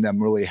haven't seen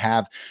them really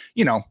have,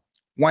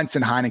 Wentz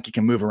and Heineke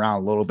can move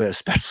around a little bit,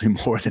 especially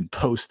more than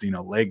post,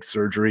 leg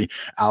surgery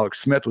Alex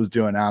Smith was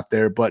doing out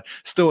there, but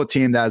still a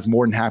team that is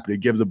more than happy to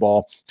give the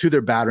ball to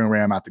their battering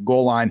ram at the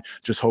goal line.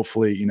 Just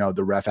hopefully,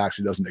 the ref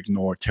actually doesn't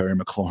ignore Terry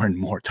McLaurin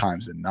more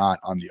times than not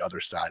on the other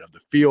side of the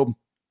field.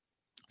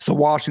 So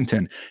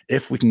Washington,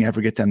 if we can ever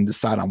get them to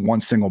decide on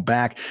one single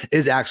back,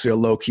 is actually a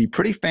low-key,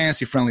 pretty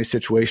fantasy-friendly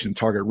situation to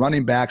target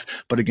running backs.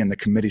 But again, the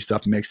committee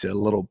stuff makes it a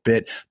little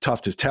bit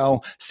tough to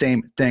tell.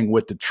 Same thing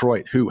with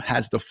Detroit, who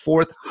has the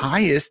 4th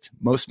highest,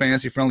 most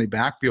fantasy-friendly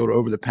backfield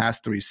over the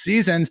past 3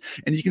 seasons.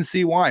 And you can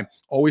see why.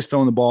 Always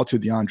throwing the ball to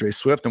DeAndre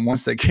Swift. And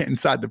once they get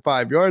inside the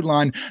 5-yard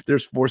line,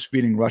 there's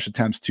force-feeding rush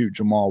attempts to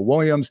Jamal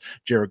Williams.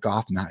 Jared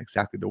Goff, not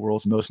exactly the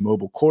world's most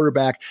mobile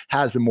quarterback,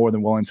 has been more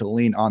than willing to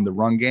lean on the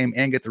run game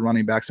and get the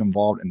running back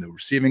involved in the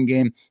receiving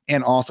game.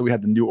 And also we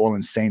had the New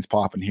Orleans Saints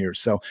popping here.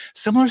 So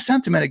similar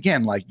sentiment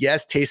again, like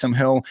yes, Taysom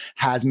Hill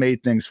has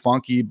made things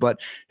funky, but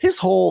his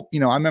whole,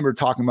 I remember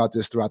talking about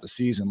this throughout the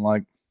season,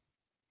 like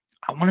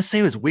I want to say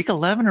it was week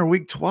 11 or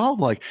week 12,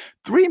 like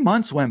 3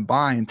 months went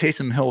by and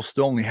Taysom Hill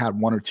still only had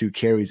 1 or 2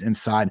 carries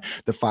inside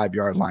the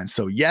 5-yard line.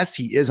 So yes,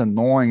 he is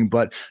annoying,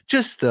 but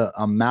just the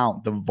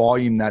amount, the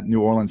volume that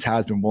New Orleans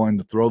has been willing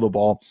to throw the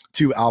ball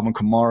to Alvin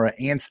Kamara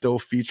and still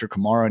feature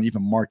Kamara and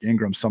even Mark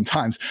Ingram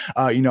sometimes,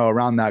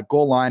 around that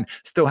goal line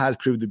still has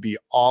proved to be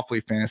awfully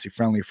fantasy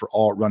friendly for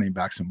all running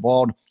backs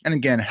involved. And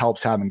again, it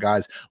helps having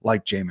guys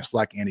like Jameis,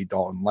 like Andy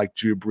Dalton, like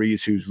Drew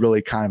Brees, who's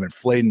really kind of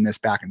inflating this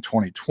back in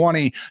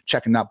 2020,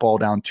 checking that ball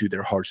down to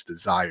their heart's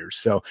desires.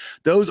 So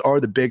those are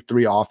the big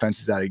three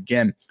offenses that,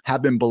 again,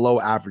 have been below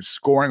average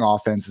scoring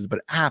offenses,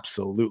 but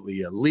absolutely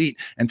elite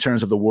in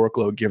terms of the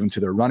workload given to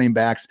their running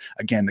backs.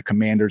 Again, the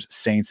Commanders,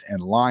 Saints,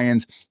 and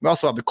Lions. We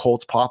also have the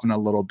Colts popping a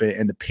little bit,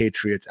 and the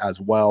Patriots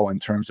as well, in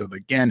terms of,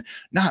 again,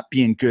 not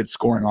being good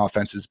scoring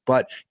offenses,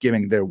 but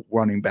giving their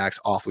running backs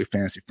awfully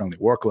fantasy-friendly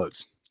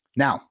workloads.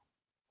 Now,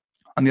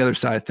 on the other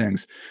side of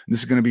things, this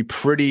is going to be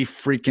pretty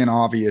freaking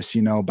obvious,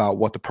 about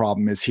what the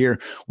problem is here.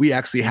 We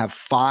actually have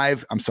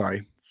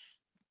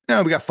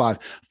we got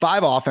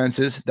five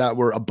offenses that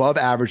were above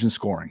average in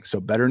scoring,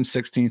 so better than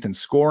 16th in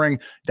scoring.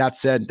 That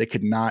said, they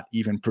could not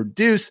even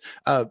produce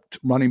a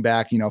running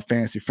back,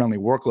 fantasy-friendly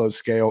workload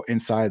scale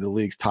inside of the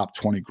league's top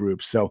 20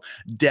 groups. So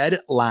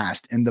dead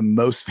last in the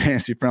most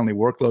fantasy-friendly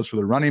workloads for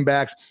the running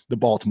backs, the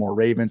Baltimore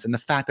Ravens, and the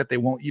fact that they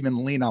won't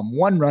even lean on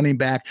one running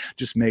back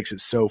just makes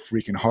it so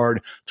freaking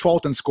hard.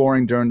 12th in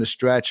scoring during the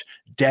stretch,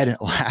 dead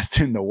last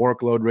in the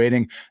workload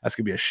rating. That's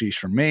going to be a sheesh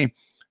for me.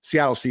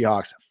 Seattle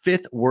Seahawks,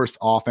 5th worst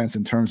offense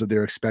in terms of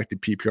their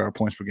expected PPR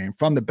points per game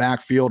from the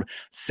backfield,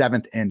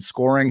 7th in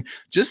scoring.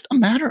 Just a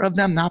matter of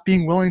them not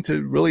being willing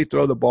to really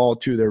throw the ball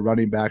to their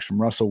running backs.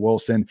 From Russell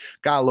Wilson,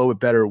 got a little bit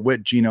better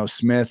with Geno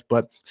Smith,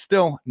 but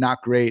still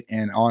not great.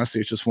 And honestly,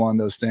 it's just one of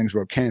those things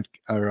where Kenneth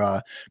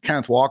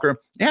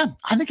Walker, yeah,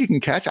 I think he can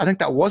catch. I think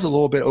that was a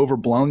little bit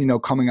overblown,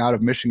 coming out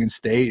of Michigan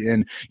State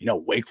and,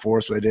 Wake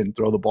Forest, where they didn't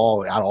throw the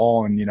ball at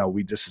all. And,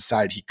 we just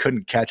decided he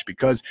couldn't catch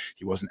because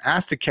he wasn't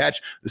asked to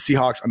catch. The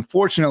Seahawks,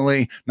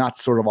 unfortunately, not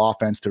the sort of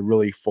offense to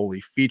really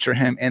fully feature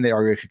him, and they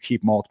are going to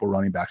keep multiple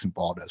running backs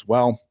involved as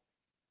well.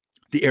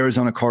 The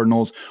Arizona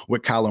Cardinals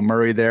with Kyler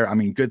Murray there. I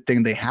mean, good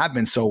thing they have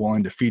been so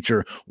willing to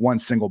feature one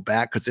single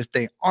back, because if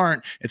they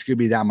aren't, it's going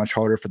to be that much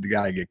harder for the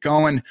guy to get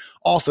going.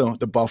 Also,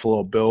 the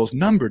Buffalo Bills,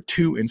 number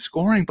 2 in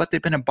scoring, but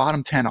they've been a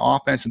bottom 10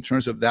 offense in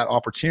terms of that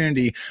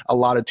opportunity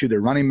allotted to their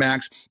running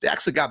backs. They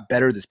actually got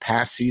better this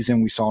past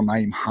season. We saw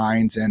Nyheim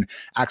Hines and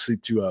actually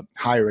to a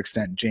higher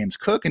extent James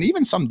Cook and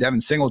even some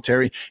Devin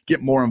Singletary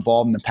get more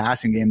involved in the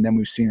passing game than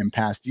we've seen in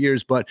past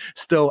years, but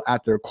still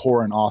at their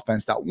core an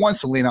offense that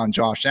wants to lean on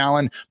Josh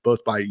Allen,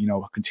 both by,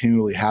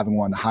 continually having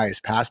one of the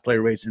highest pass play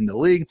rates in the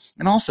league.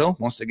 And also,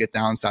 once they get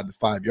down inside the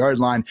 5-yard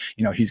line,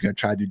 he's going to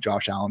try to do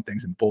Josh Allen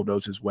things and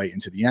bulldoze his way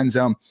into the end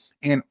zone.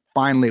 And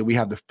finally, we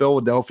have the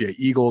Philadelphia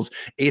Eagles,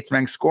 8th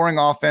ranked scoring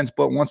offense,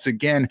 but once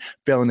again,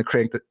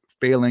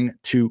 failing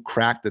to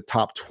crack the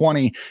top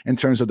 20 in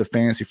terms of the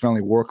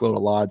fantasy-friendly workload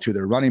allotted to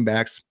their running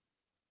backs.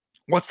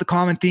 What's the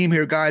common theme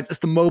here, guys? It's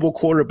the mobile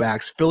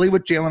quarterbacks. Philly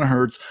with Jalen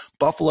Hurts,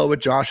 Buffalo with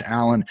Josh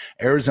Allen,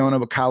 Arizona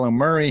with Kyler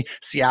Murray,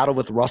 Seattle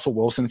with Russell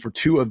Wilson for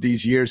 2 of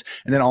these years,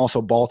 and then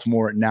also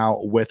Baltimore now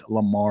with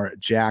Lamar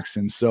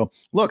Jackson. So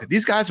look,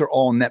 these guys are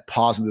all net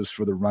positives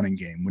for the running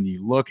game. When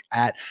you look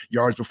at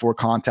yards before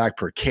contact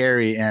per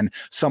carry and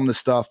some of the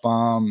stuff,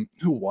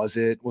 who was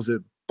it? Was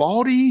it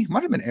Baldy?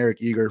 Might have been Eric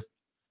Eager.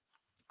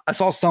 I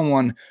saw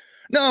someone.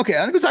 No, okay. I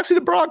think it was actually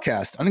the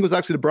broadcast.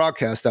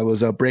 That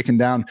was breaking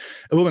down.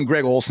 It would have been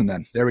Greg Olsen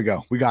then. There we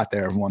go. We got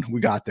there, everyone.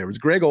 We got there. It was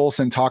Greg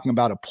Olsen talking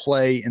about a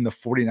play in the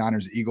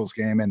 49ers-Eagles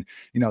game. And,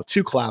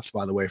 2 claps,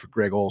 by the way, for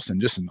Greg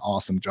Olsen. Just an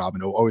awesome job.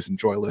 And I always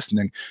enjoy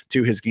listening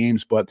to his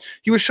games. But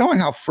he was showing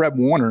how Fred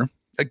Warner,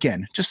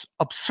 again, just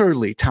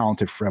absurdly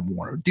talented Fred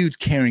Warner. Dude's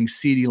carrying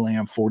CeeDee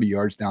Lamb 40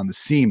 yards down the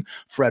seam.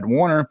 Fred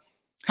Warner,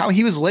 how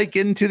he was late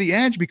getting to the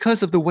edge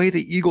because of the way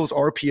the Eagles'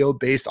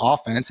 RPO-based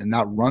offense and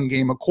that run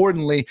game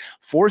accordingly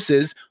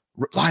forces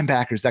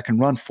linebackers that can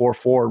run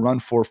 4-4, run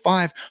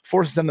 4-5,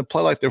 forces them to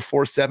play like they're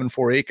 4-7,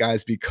 4-8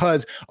 guys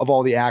because of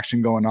all the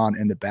action going on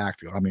in the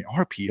backfield. I mean,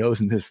 RPOs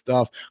and this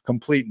stuff,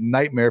 complete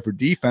nightmare for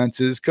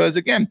defenses because,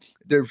 again,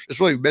 it's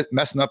really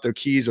messing up their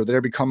keys or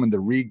they're becoming the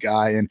read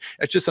guy, and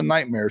it's just a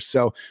nightmare.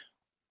 So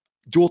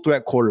dual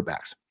threat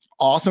quarterbacks.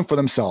 Awesome for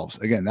themselves.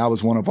 Again, that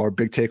was one of our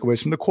big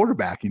takeaways from the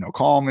quarterback.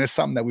 Call them. It's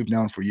something that we've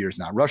known for years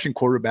now. Rushing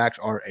quarterbacks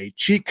are a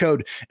cheat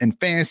code in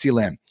fantasy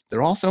land.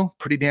 They're also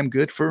pretty damn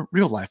good for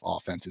real life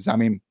offenses. I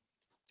mean,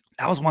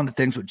 that was one of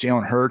the things with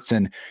Jalen Hurts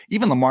and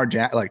even Lamar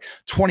Jackson, like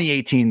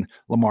 2018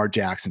 Lamar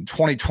Jackson,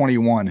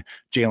 2021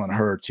 Jalen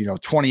Hurts,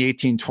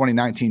 2018,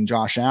 2019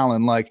 Josh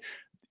Allen. Like,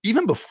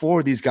 even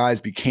before these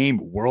guys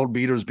became world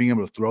beaters, being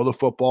able to throw the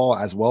football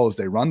as well as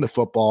they run the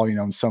football,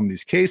 in some of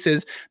these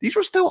cases, these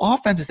were still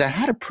offenses that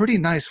had a pretty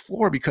nice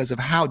floor because of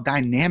how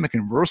dynamic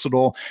and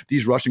versatile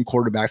these rushing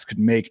quarterbacks could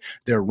make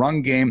their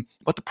run game.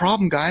 But the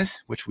problem,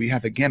 guys, which we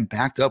have again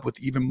backed up with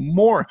even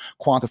more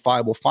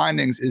quantifiable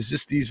findings, is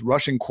just these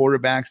rushing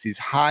quarterbacks, these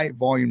high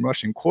volume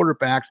rushing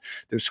quarterbacks,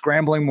 they're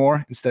scrambling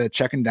more instead of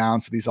checking down.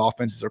 So these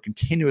offenses are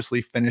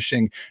continuously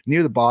finishing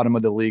near the bottom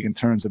of the league in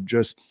terms of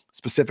just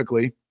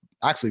specifically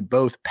actually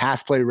both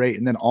pass play rate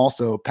and then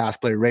also pass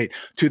play rate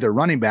to their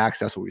running backs.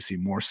 That's what we see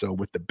more so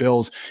with the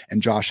Bills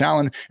and Josh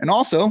Allen. And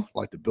also,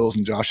 like the Bills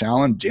and Josh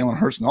Allen, Jalen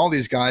Hurts and all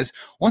these guys,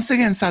 once they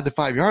get inside the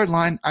 5-yard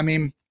line, I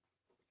mean,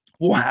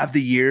 we'll have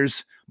the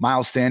years.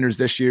 Miles Sanders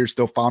this year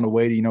still found a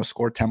way to,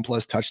 score 10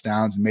 plus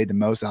touchdowns and made the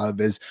most out of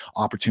his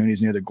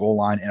opportunities near the goal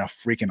line in a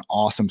freaking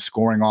awesome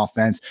scoring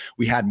offense.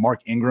 We had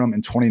Mark Ingram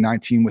in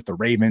 2019 with the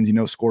Ravens,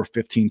 score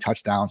 15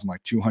 touchdowns and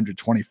like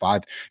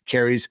 225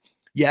 carries.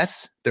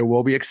 Yes, there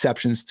will be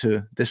exceptions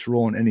to this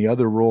rule and any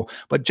other rule.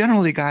 But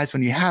generally, guys,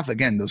 when you have,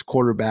 again, those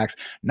quarterbacks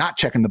not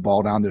checking the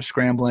ball down, they're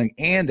scrambling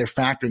and they're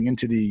factoring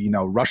into the,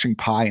 rushing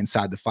pie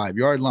inside the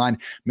 5-yard line,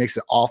 makes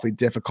it awfully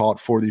difficult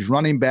for these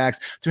running backs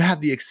to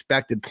have the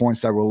expected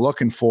points that we're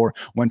looking for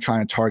when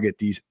trying to target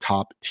these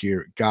top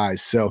tier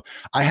guys. So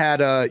I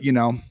had,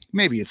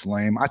 maybe it's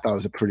lame. I thought it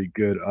was a pretty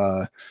good,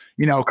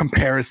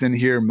 comparison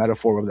here,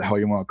 metaphor, whatever the hell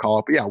you want to call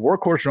it. But yeah,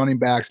 workhorse running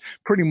backs,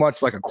 pretty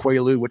much like a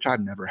Quaalude, which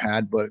I've never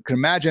had, but can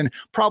imagine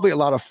probably a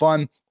lot of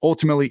fun,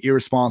 ultimately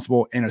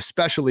irresponsible, and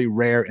especially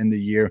rare in the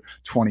year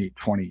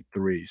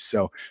 2023.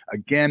 So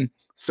again,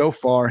 so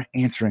far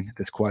answering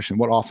this question,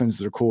 what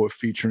offenses are cool with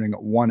featuring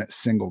one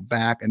single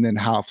back, and then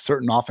how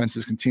certain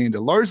offenses continue to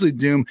largely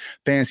doom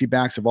fantasy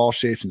backs of all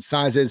shapes and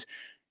sizes.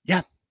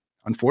 Yeah,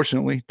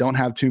 unfortunately, don't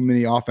have too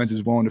many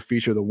offenses willing to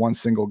feature the one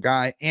single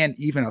guy. And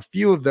even a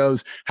few of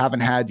those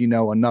haven't had,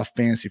 enough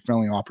fantasy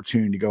friendly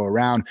opportunity to go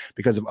around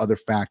because of other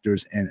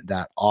factors in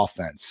that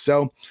offense.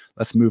 So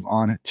let's move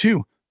on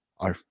to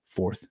our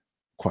fourth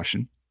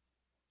question.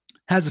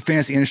 Has the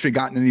fantasy industry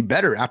gotten any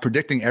better at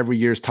predicting every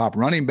year's top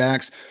running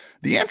backs?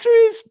 The answer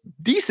is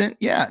decent.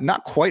 Yeah,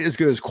 not quite as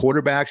good as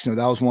quarterbacks.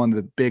 That was one of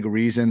the big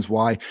reasons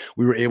why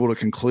we were able to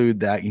conclude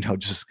that,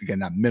 just again,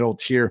 that middle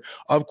tier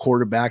of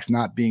quarterbacks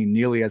not being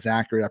nearly as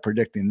accurate at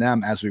predicting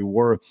them as we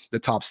were the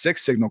top 6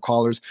 signal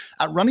callers.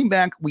 At running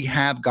back, we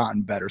have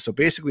gotten better. So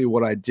basically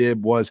what I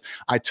did was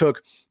I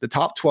took the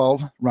top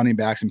 12 running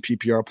backs in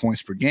PPR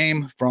points per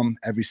game from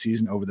every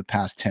season over the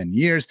past 10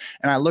 years.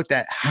 And I looked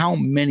at how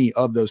many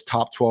of those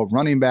top 12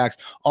 running backs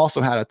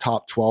also had a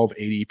top 12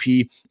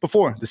 ADP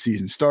before the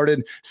season started.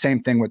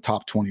 Same thing with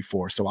top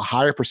 24. So a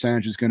higher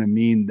percentage is going to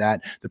mean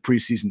that the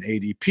preseason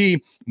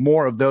ADP,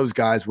 more of those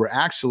guys were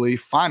actually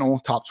final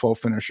top 12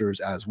 finishers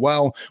as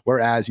well.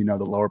 Whereas, the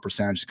lower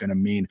percentage is going to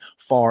mean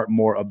far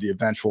more of the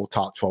eventual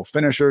top 12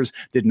 finishers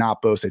did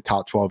not boast a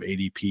top 12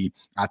 ADP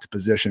at the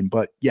position.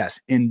 But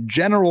yes, in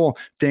general,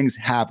 things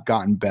have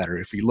gotten better.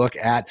 If we look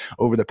at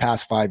over the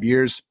past 5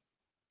 years,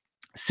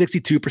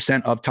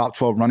 62% of top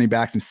 12 running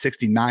backs and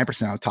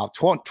 69% of top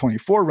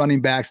 24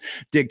 running backs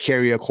did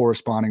carry a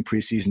corresponding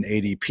preseason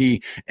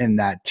ADP in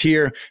that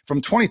tier. From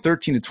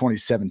 2013 to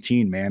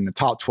 2017, man, the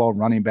top 12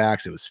 running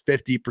backs, it was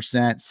 50%,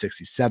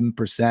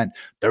 67%,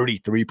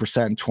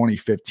 33% in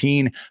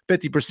 2015,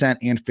 50%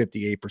 and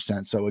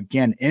 58%. So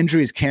again,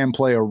 injuries can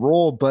play a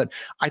role, but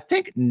I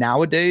think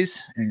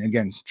nowadays, and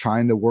again,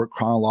 trying to work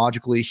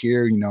chronologically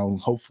here,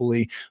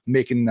 hopefully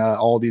making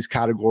all these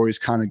categories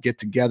kind of get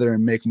together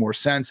and make more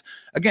sense.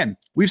 Again,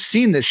 we've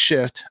seen this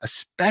shift,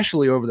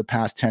 especially over the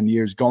past 10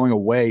 years, going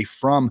away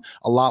from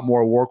a lot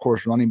more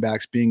workhorse running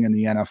backs being in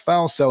the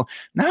NFL. So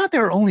now that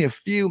there are only a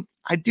few,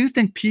 I do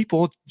think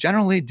people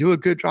generally do a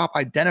good job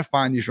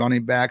identifying these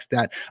running backs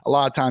that a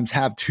lot of times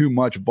have too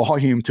much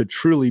volume to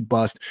truly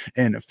bust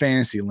in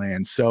fantasy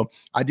land. So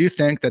I do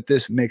think that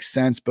this makes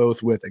sense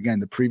both with, again,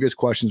 the previous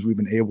questions we've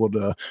been able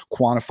to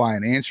quantify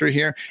and answer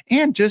here,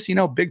 and just,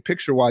 big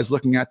picture wise,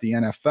 looking at the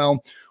NFL.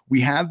 We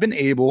have been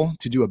able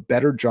to do a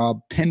better job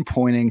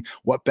pinpointing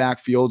what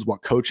backfields,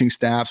 what coaching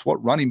staffs,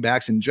 what running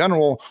backs in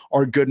general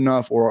are good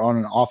enough or on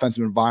an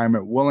offensive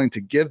environment willing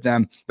to give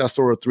them that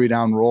sort of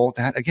 3-down role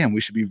that, again,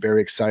 we should be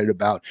very excited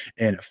about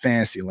in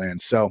fantasy land.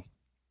 So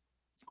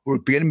we're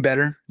getting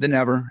better than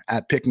ever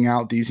at picking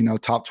out these,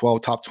 top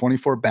 12, top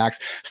 24 backs.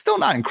 Still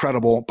not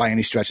incredible by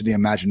any stretch of the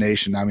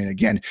imagination. I mean,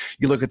 again,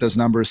 you look at those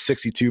numbers,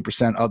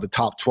 62% of the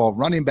top 12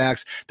 running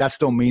backs. That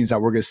still means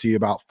that we're going to see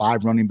about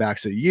 5 running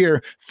backs a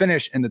year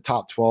finish in the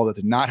top 12 that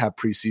did not have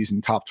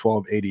preseason top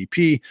 12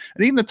 ADP.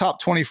 And even the top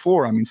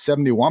 24,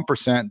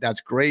 71%,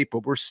 that's great,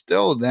 but we're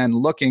still then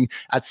looking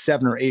at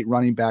 7 or 8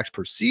 running backs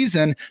per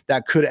season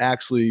that could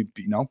actually,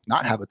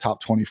 not have a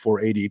top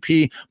 24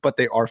 ADP, but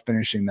they are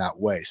finishing that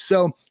way.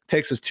 So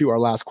takes us to our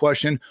last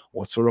question.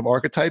 What sort of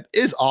archetype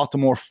is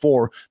optimal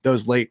for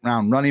those late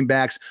round running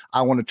backs?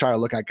 I want to try to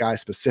look at guys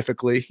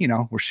specifically.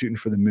 We're shooting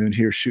for the moon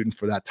here, shooting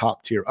for that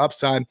top tier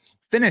upside.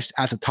 Finished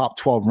as a top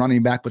 12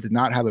 running back, but did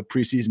not have a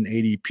preseason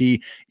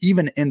ADP,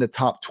 even in the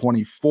top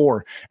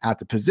 24 at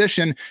the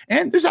position.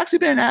 And there's actually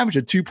been an average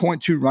of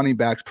 2.2 running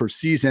backs per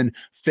season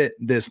fit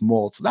this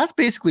mold. So that's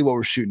basically what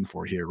we're shooting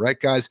for here, right,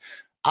 guys?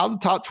 Out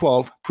of the top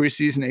 12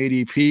 preseason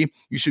ADP,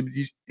 you should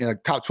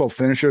top 12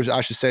 finishers,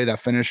 I should say, that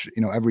finish,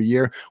 every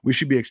year. We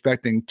should be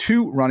expecting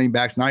 2 running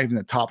backs, not even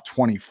the top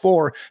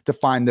 24, to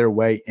find their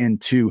way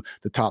into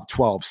the top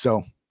 12.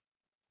 So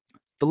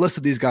the list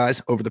of these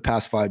guys over the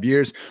past 5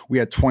 years, we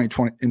had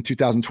in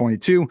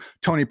 2022,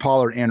 Tony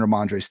Pollard and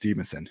Ramondre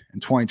Stevenson. In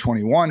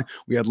 2021,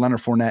 we had Leonard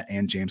Fournette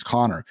and James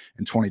Conner.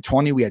 In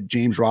 2020, we had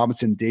James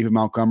Robinson, David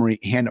Montgomery,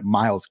 and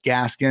Myles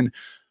Gaskin. A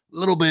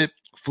little bit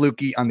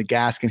fluky on the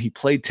Gaskin. He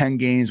played 10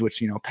 games,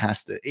 which,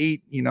 past the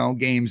 8,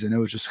 games, and it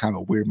was just kind of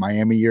a weird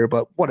Miami year,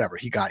 but whatever.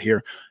 He got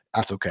here.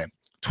 That's okay.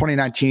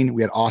 2019,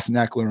 we had Austin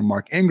Ekeler and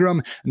Mark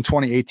Ingram. In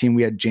 2018,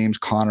 we had James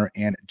Conner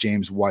and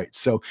James White.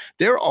 So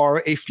there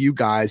are a few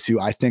guys who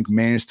I think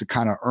managed to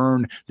kind of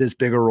earn this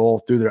bigger role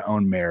through their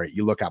own merit.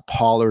 You look at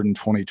Pollard in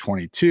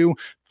 2022,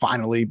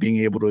 finally being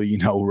able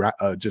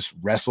to, just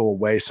wrestle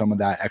away some of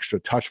that extra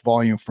touch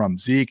volume from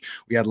Zeke.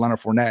 We had Leonard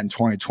Fournette in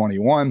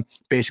 2021,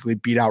 basically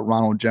beat out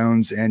Ronald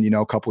Jones and,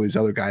 a couple of these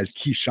other guys,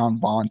 Keyshawn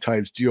Vaughn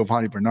types,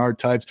 Giovanni Bernard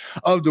types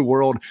of the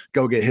world,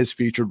 go get his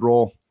featured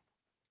role.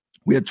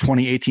 We had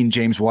 2018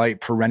 James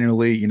White,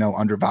 perennially,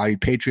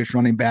 undervalued Patriots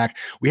running back.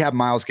 We have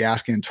Myles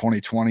Gaskin in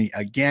 2020.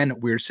 Again,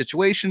 weird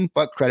situation,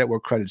 but credit where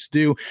credit's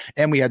due.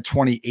 And we had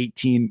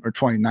 2019,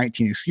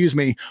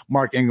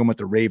 Mark Ingram with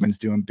the Ravens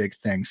doing big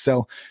things.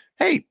 So,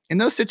 hey, in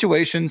those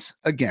situations,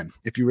 again,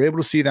 if you were able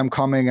to see them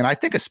coming, and I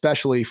think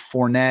especially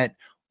Fournette,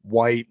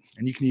 White,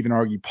 and you can even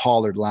argue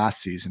Pollard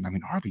last season. I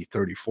mean,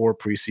 RB34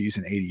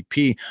 preseason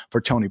ADP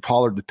for Tony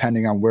Pollard,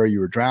 depending on where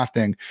you were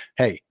drafting.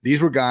 Hey, these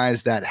were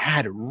guys that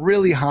had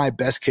really high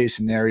best case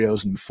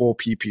scenarios and full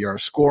PPR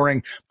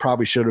scoring.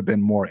 Probably should have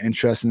been more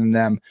interested in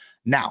them.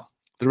 Now,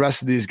 the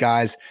rest of these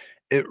guys,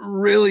 it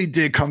really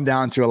did come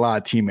down to a lot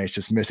of teammates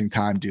just missing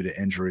time due to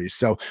injuries.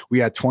 So we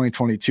had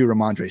 2022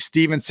 Ramondre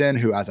Stevenson,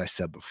 who, as I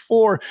said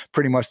before,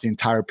 pretty much the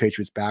entire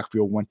Patriots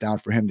backfield went down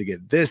for him to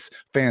get this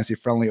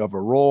fantasy-friendly of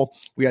a role.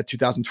 We had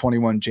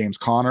 2021 James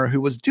Conner,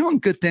 who was doing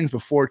good things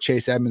before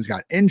Chase Edmonds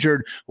got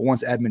injured. But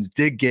once Edmonds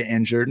did get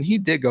injured, and he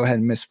did go ahead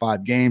and miss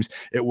 5 games,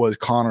 it was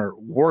Conner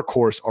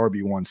workhorse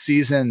RB1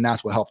 season. And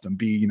that's what helped him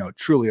be,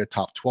 truly a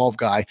top 12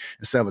 guy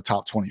instead of a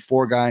top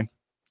 24 guy.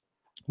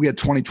 We had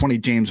 2020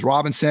 James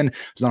Robinson.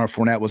 Leonard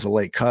Fournette was a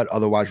late cut.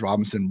 Otherwise,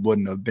 Robinson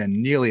wouldn't have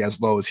been nearly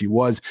as low as he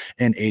was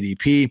in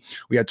ADP.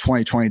 We had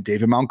 2020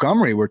 David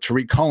Montgomery, where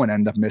Tariq Cohen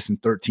ended up missing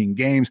 13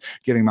 games,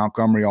 giving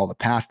Montgomery all the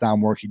pass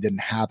down work he didn't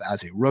have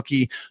as a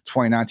rookie.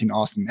 2019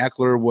 Austin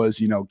Ekeler was,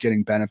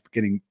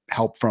 getting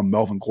help from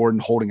Melvin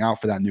Gordon holding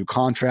out for that new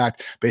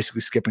contract,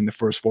 basically skipping the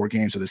first 4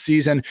 games of the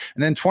season.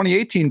 And then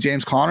 2018,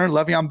 James Conner,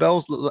 Le'Veon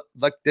Bell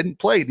didn't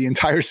play the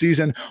entire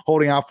season,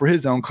 holding out for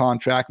his own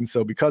contract. And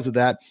so because of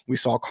that, we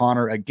saw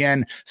Conner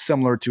again,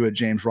 similar to a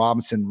James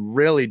Robinson,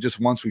 really just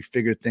once we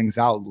figured things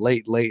out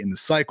late in the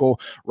cycle,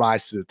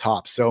 rise to the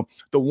top. So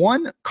the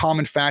one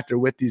common factor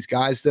with these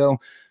guys, though,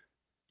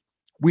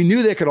 we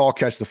knew they could all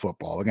catch the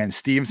football. Again,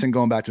 Stevenson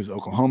going back to his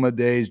Oklahoma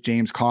days,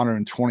 James Conner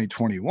in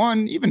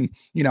 2021, even,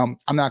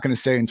 I'm not going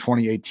to say in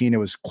 2018 it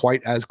was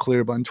quite as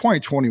clear, but in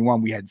 2021,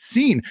 we had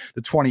seen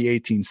the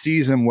 2018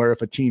 season where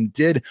if a team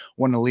did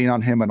want to lean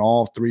on him in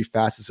all 3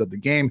 facets of the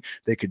game,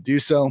 they could do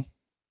so.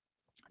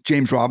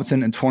 James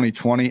Robinson in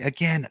 2020,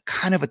 again,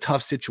 kind of a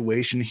tough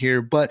situation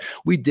here, but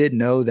we did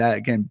know that,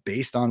 again,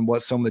 based on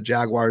what some of the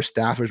Jaguars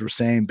staffers were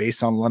saying,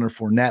 based on Leonard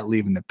Fournette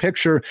leaving the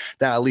picture,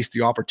 that at least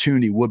the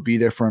opportunity would be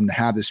there for him to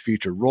have this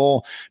featured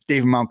role.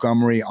 David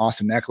Montgomery,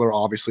 Austin Ekeler,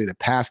 obviously the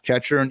pass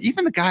catcher, and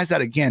even the guys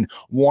that, again,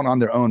 won on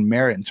their own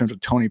merit in terms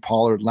of Tony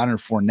Pollard, Leonard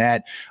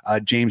Fournette,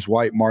 James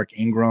White, Mark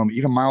Ingram,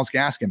 even Myles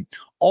Gaskin.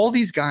 All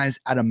these guys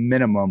at a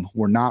minimum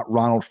were not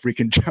Ronald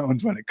freaking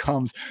Jones when it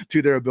comes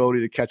to their ability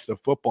to catch the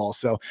football.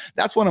 So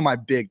that's one of my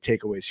big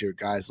takeaways here,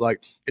 guys.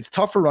 Like, it's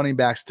tough for running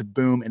backs to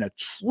boom in a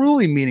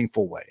truly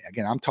meaningful way.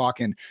 Again, I'm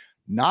talking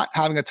not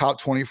having a top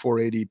 24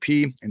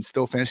 ADP and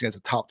still finishing as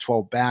a top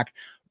 12 back.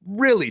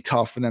 Really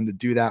tough for them to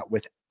do that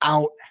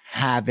without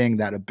having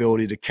that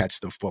ability to catch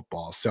the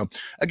football. So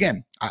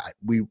again,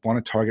 we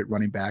want to target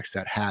running backs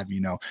that have,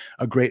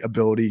 a great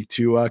ability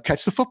to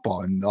catch the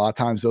football. And a lot of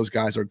times those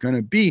guys are going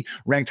to be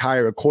ranked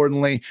higher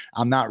accordingly.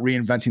 I'm not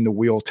reinventing the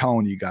wheel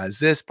telling you guys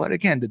this, but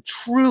again, to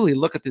truly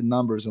look at the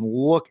numbers and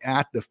look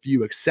at the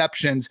few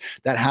exceptions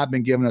that have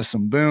been giving us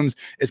some booms,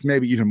 it's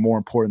maybe even more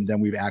important than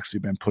we've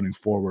actually been putting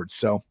forward.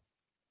 So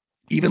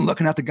even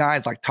looking at the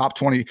guys like top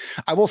 20,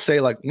 I will say,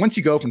 like, once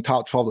you go from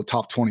top 12 to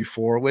top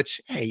 24, which,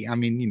 hey, I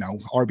mean,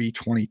 RB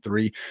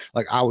 23,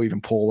 like, I'll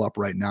even pull up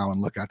right now and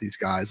look at these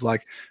guys.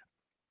 Like,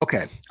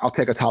 okay, I'll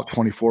take a top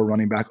 24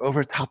 running back over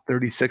a top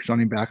 36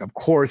 running back, of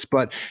course,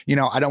 but,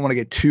 I don't want to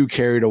get too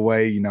carried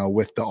away,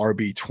 with the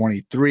RB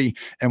 23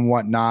 and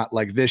whatnot.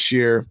 Like this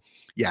year,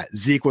 yeah,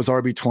 Zeke was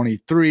RB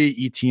 23,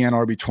 ETN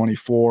RB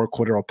 24,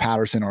 Cordero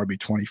Patterson RB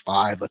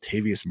 25,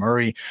 Latavius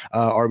Murray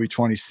RB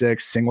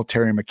 26,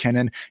 Singletary,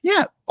 McKinnon.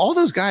 Yeah, all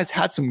those guys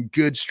had some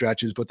good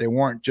stretches, but they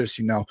weren't just,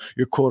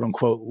 your quote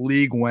unquote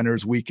league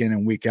winners week in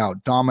and week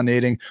out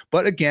dominating.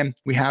 But again,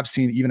 we have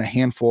seen even a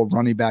handful of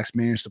running backs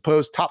manage to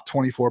post top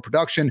 24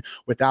 production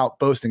without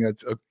boasting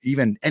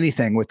even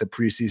anything with the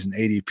preseason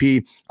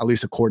ADP, at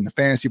least according to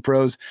Fantasy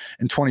Pros.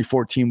 In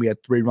 2014, we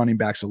had 3 running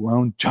backs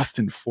alone: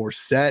 Justin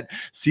Forsett,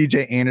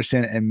 CJ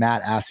Anderson, and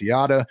Matt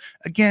Asiata.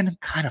 Again,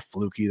 kind of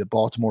fluky. The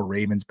Baltimore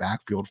Ravens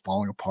backfield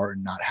falling apart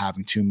and not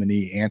having too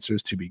many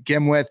answers to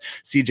begin with.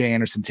 CJ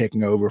Anderson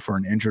taking over for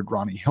an injured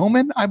Ronnie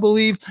Hillman, I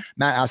believe.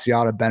 Matt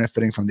Asiata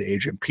benefiting from the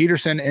Adrian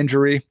Peterson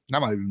injury. That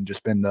might have even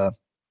just been the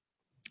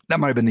That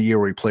might have been the year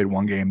where he played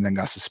one game and then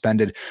got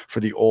suspended for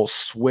the old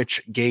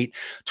switch gate.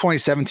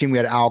 2017, we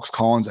had Alex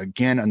Collins,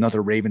 again,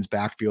 another Ravens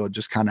backfield,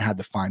 just kind of had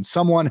to find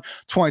someone.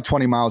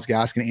 2020, Myles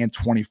Gaskin, and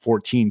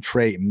 2014,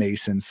 Trey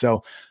Mason.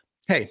 So,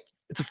 hey,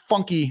 it's a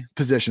funky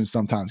position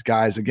sometimes,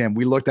 guys. Again,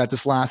 we looked at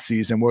this last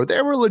season where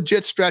there were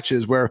legit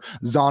stretches where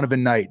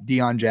Zonovan Knight,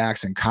 Deion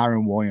Jackson,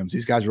 Kyron Williams,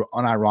 these guys were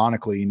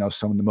unironically,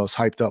 some of the most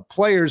hyped up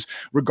players,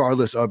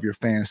 regardless of your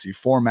fantasy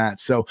format.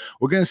 So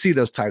we're going to see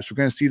those types. We're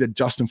going to see the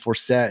Justin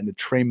Forsett and the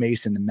Trey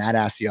Mason, the Matt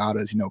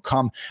Asiatas,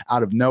 come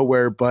out of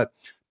nowhere. But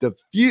the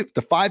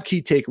 5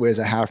 key takeaways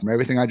I have from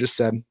everything I just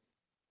said: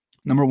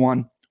 number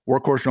one,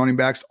 workhorse running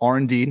backs are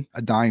indeed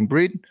a dying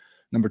breed.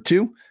 Number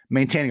two,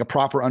 maintaining a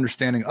proper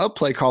understanding of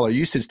play caller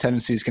usage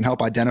tendencies can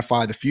help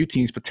identify the few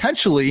teams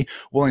potentially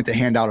willing to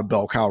hand out a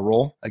bell cow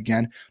role.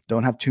 Again,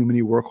 don't have too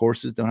many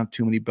workhorses, don't have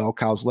too many bell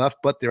cows left,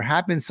 but there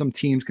have been some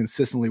teams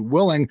consistently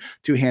willing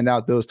to hand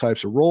out those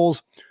types of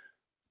roles.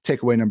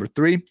 Takeaway number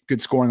three,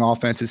 good scoring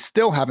offenses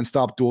still haven't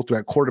stopped dual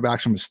threat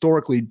quarterbacks from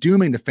historically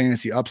dooming the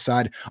fantasy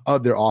upside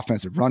of their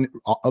offensive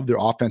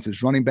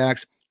running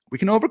backs. We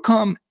can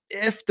overcome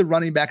if the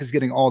running back is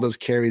getting all those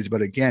carries,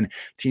 but again,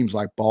 teams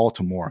like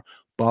Baltimore,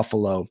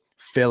 Buffalo,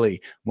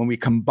 Philly, when we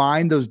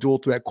combine those dual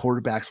threat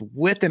quarterbacks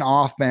with an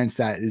offense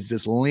that is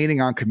just leaning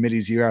on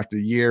committees year after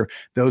year,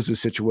 those are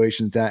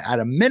situations that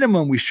at a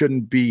minimum we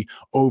shouldn't be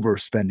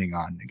overspending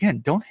on.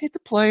 Again, don't hate the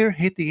player,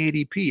 hate the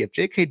ADP. If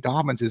J.K.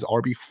 Dobbins is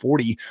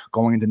RB40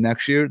 going into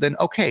next year, then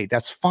okay,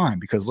 that's fine,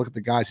 because look at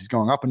the guys he's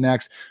going up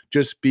next.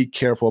 Just be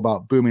careful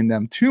about booming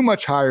them too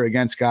much higher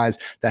against guys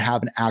that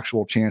have an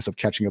actual chance of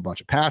catching a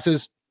bunch of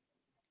passes.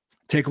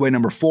 Takeaway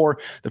number four,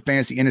 the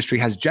fantasy industry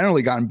has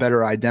generally gotten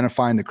better at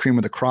identifying the cream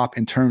of the crop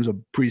in terms of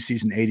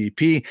preseason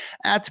ADP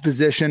at the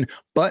position,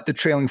 but the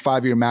trailing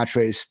 5-year match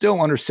rate is still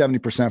under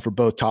 70% for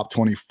both top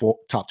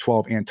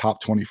 12, and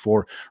top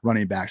 24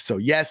 running backs. So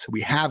yes,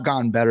 we have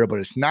gotten better, but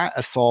it's not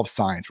a solved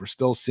science. We're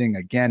still seeing,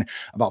 again,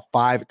 about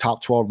 5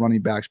 top 12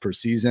 running backs per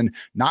season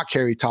not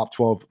carry top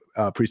 12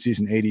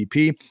 preseason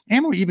ADP,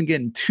 and we're even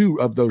getting 2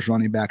 of those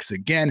running backs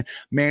again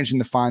managing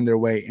to find their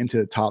way into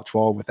the top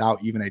 12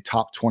 without even a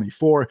top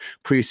 24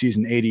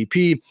 preseason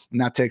ADP.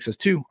 And that takes us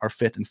to our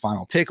 5th and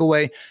final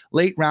takeaway.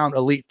 Late round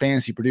elite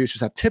fantasy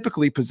producers have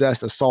typically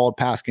possessed a solid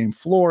pass game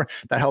floor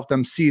that helped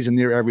them seize a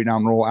near every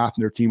down role after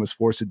their team was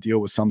forced to deal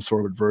with some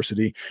sort of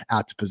adversity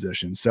at the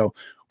position. So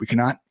we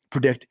cannot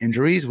predict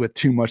injuries with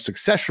too much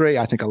success rate.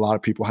 I think a lot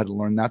of people had to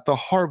learn that the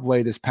hard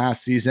way this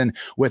past season,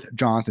 with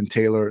Jonathan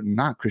Taylor,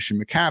 not Christian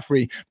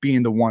McCaffrey,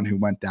 being the one who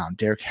went down.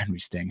 Derrick Henry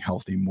staying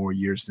healthy more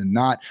years than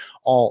not.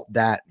 All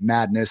that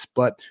madness.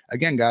 But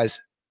again, guys,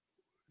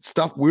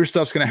 weird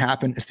stuff's going to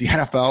happen. It's the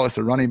NFL. It's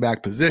the running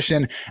back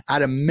position.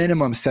 At a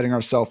minimum, setting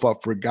ourselves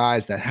up for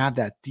guys that have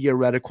that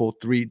theoretical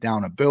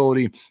 3-down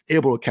ability,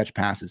 able to catch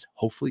passes,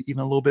 hopefully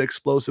even a little bit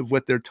explosive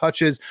with their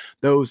touches.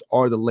 Those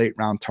are the late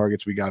round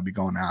targets we got to be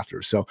going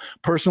after. So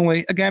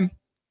personally, again,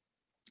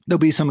 there'll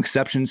be some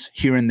exceptions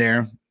here and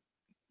there.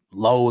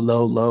 Low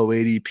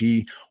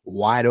ADP,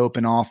 wide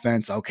open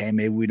offense. Okay,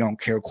 maybe we don't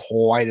care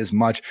quite as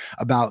much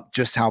about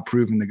just how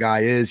proven the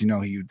guy is.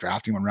 You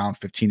drafting him around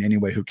 15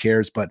 anyway, who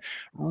cares? But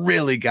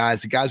really,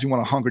 guys, the guys you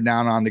want to hunker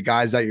down on, the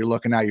guys that you're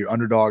looking at, your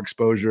underdog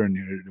exposure, and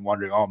you're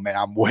wondering, oh man,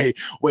 I'm way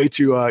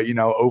too,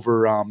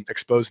 over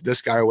exposed to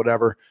this guy or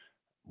whatever.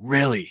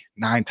 Really,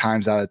 9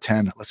 times out of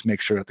 10, let's make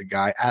sure that the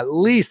guy, at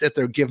least if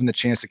they're given the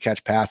chance to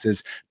catch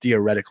passes,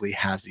 theoretically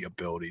has the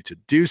ability to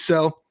do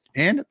so.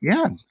 And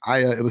yeah,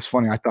 it was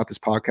funny. I thought this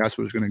podcast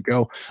was going to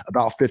go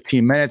about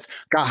 15 minutes.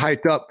 Got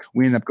hyped up.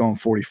 We ended up going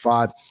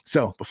 45.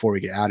 So before we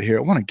get out of here,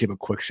 I want to give a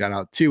quick shout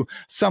out to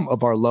some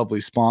of our lovely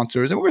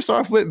sponsors. And we're going to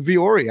start off with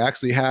Vuori. I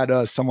actually had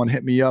someone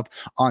hit me up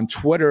on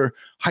Twitter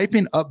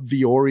hyping up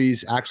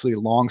Vuori's actually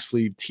long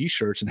sleeve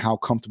t-shirts and how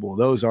comfortable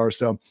those are.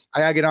 So I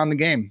got to get on the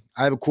game.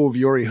 I have a cool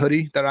Vuori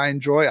hoodie that I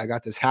enjoy. I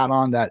got this hat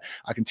on that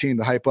I continue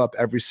to hype up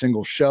every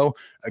single show.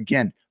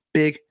 Again,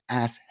 big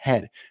ass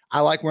head. I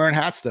like wearing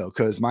hats though,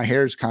 because my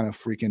hair is kind of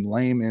freaking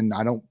lame and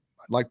I don't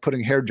like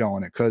putting hair gel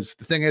in it. Because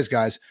the thing is,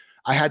 guys,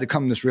 I had to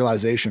come to this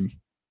realization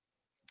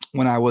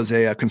when I was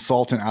a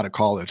consultant out of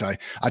college. I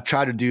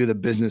tried to do the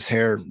business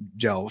hair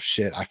gel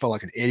shit. I felt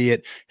like an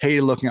idiot,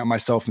 hated looking at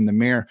myself in the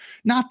mirror.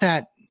 Not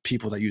that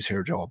people that use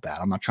hair gel are bad.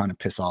 I'm not trying to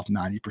piss off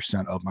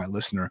 90% of my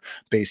listener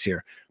base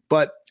here,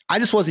 but I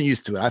just wasn't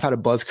used to it. I've had a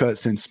buzz cut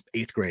since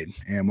 8th grade.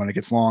 And when it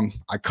gets long,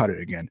 I cut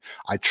it again.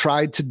 I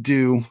tried to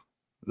do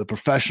the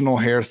professional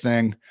hair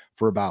thing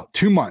for about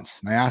 2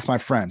 months. And I asked my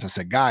friends, I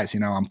said, guys,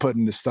 I'm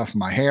putting this stuff in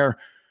my hair.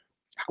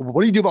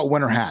 What do you do about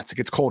winter hats? It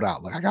gets cold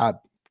out. Like, I got to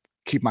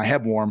keep my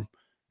head warm.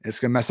 It's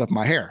going to mess up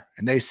my hair.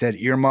 And they said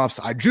earmuffs.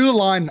 I drew the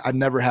line. I've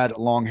never had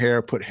long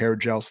hair, put hair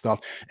gel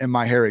stuff in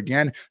my hair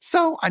again.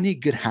 So I need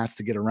good hats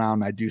to get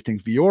around. I do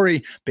think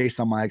Vuori,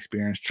 based on my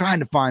experience, trying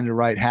to find the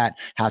right hat,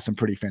 has some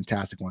pretty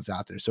fantastic ones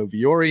out there. So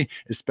Vuori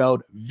is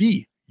spelled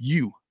VUORI,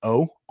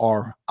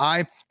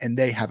 and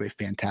they have a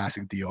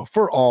fantastic deal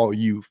for all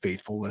you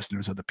faithful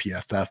listeners of the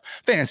PFF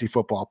Fantasy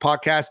Football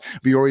Podcast.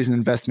 Vuori is an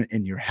investment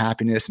in your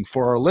happiness. And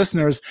for our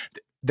listeners,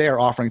 They are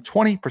offering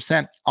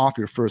 20% off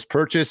your first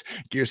purchase.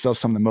 Get yourself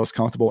some of the most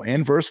comfortable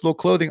and versatile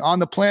clothing on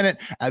the planet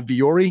at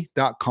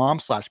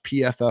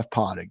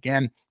vuori.com/PFFpod.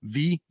 Again,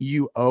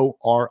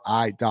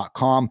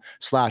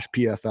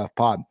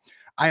 VUORI.com/PFFpod.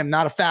 I am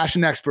not a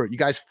fashion expert. You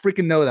guys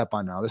freaking know that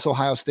by now. This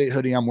Ohio State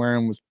hoodie I'm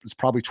wearing was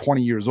probably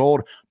 20 years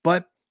old,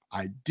 but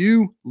I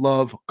do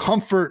love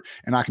comfort,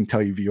 and I can tell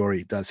you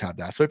Vuori does have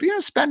that. So if you're going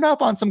to spend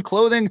up on some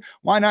clothing,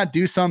 why not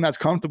do something that's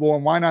comfortable,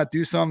 and why not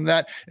do something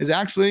that is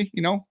actually,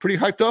 pretty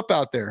hyped up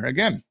out there?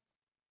 Again,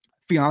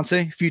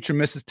 fiance, future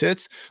Mrs.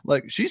 Tits,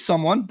 like, she's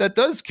someone that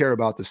does care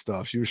about this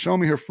stuff. She was showing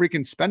me her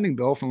freaking spending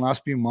bill from the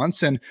last few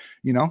months, and,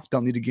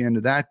 don't need to get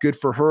into that. Good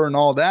for her and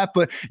all that.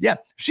 But yeah,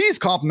 she's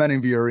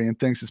complimenting Vuori and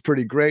thinks it's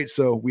pretty great.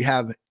 So we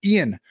have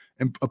Ian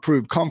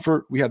approved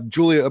comfort. We have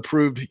Julia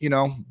approved,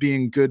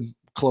 being good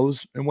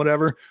clothes and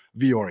whatever.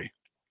 Vuori,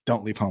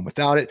 don't leave home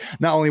without it.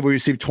 Not only will you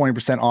receive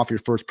 20% off your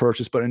first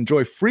purchase, but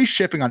enjoy free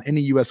shipping on any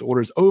U.S.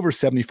 orders over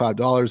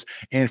 $75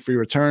 and free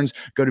returns.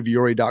 Go to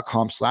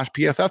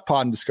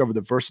vuori.com/PFFpod and discover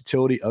the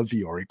versatility of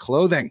Vuori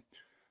clothing.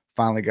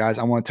 Finally, guys,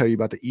 I want to tell you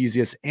about the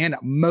easiest and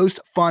most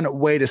fun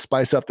way to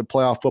spice up the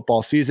playoff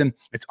football season.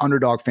 It's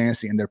Underdog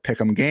Fantasy and their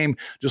pick'em game.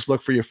 Just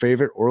look for your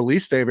favorite or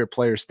least favorite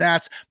player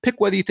stats. Pick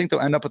whether you think they'll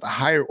end up with a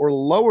higher or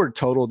lower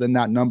total than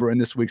that number in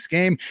this week's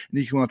game, and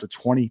you can win up to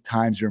 20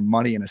 times your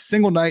money in a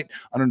single night.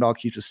 Underdog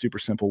keeps it super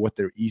simple with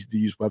their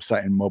easy-to-use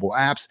website and mobile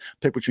apps.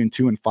 Pick between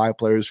 2 and 5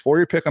 players for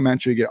your pick'em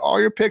entry. Get all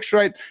your picks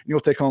right, and you'll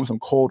take home some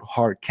cold,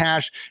 hard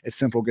cash. It's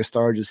simple. Get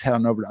started. Just head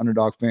on over to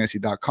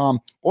UnderdogFantasy.com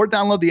or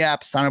download the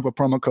app. Sign up with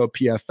promo code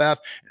PFF,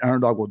 and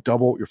Underdog will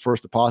double your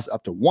first deposit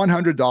up to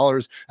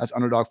 $100. That's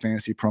Underdog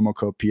Fantasy, promo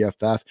code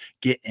PFF.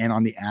 Get in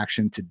on the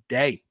action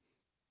today.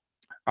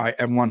 All right,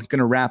 everyone, going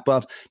to wrap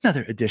up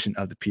another edition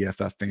of the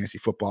PFF Fantasy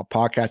Football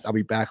Podcast. I'll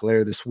be back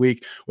later this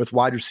week with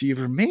wide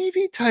receiver,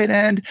 maybe tight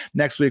end.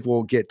 Next week,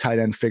 we'll get tight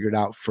end figured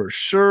out for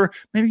sure.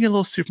 Maybe get a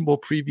little Super Bowl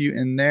preview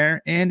in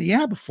there. And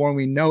yeah, before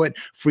we know it,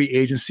 free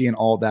agency and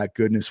all that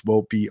goodness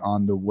will be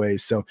on the way.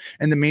 So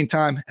in the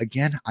meantime,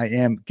 again, I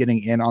am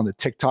getting in on the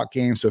TikTok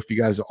game. So if you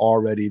guys are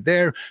already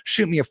there,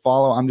 shoot me a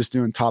follow. I'm just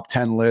doing top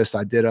 10 lists.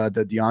 I did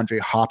the DeAndre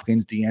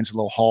Hopkins,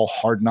 D'Angelo Hall,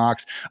 Hard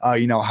Knocks,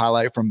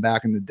 highlight from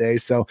back in the day.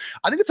 So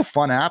I think it's a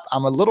fun app.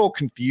 I'm a little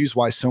confused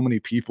why so many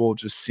people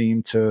just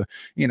seem to,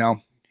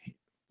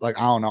 I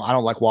don't know. I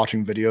don't like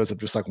watching videos of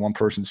just like one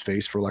person's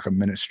face for like a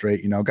minute straight,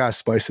 gotta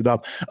spice it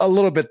up a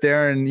little bit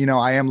there. And,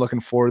 I am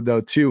looking forward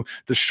though to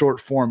the short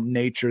form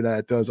nature that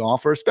it does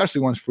offer,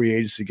 especially once free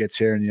agency gets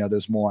here and,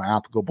 there's more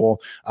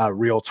applicable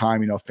real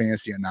time,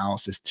 fantasy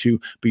analysis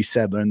to be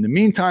said. But in the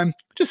meantime,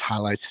 just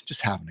highlights,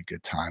 just having a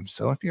good time.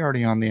 So if you're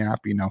already on the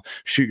app,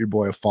 shoot your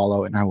boy a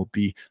follow, and I will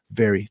be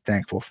very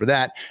thankful for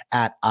that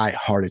at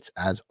iHeartIts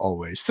as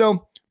always.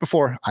 So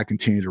before I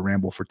continue to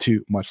ramble for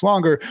too much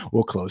longer,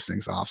 we'll close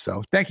things off.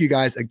 So thank you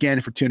guys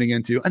again for tuning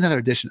into another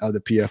edition of the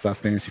PFF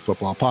Fantasy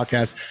Football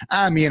Podcast.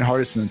 I'm Ian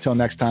Hartitz, and until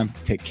next time,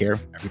 take care,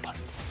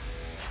 everybody.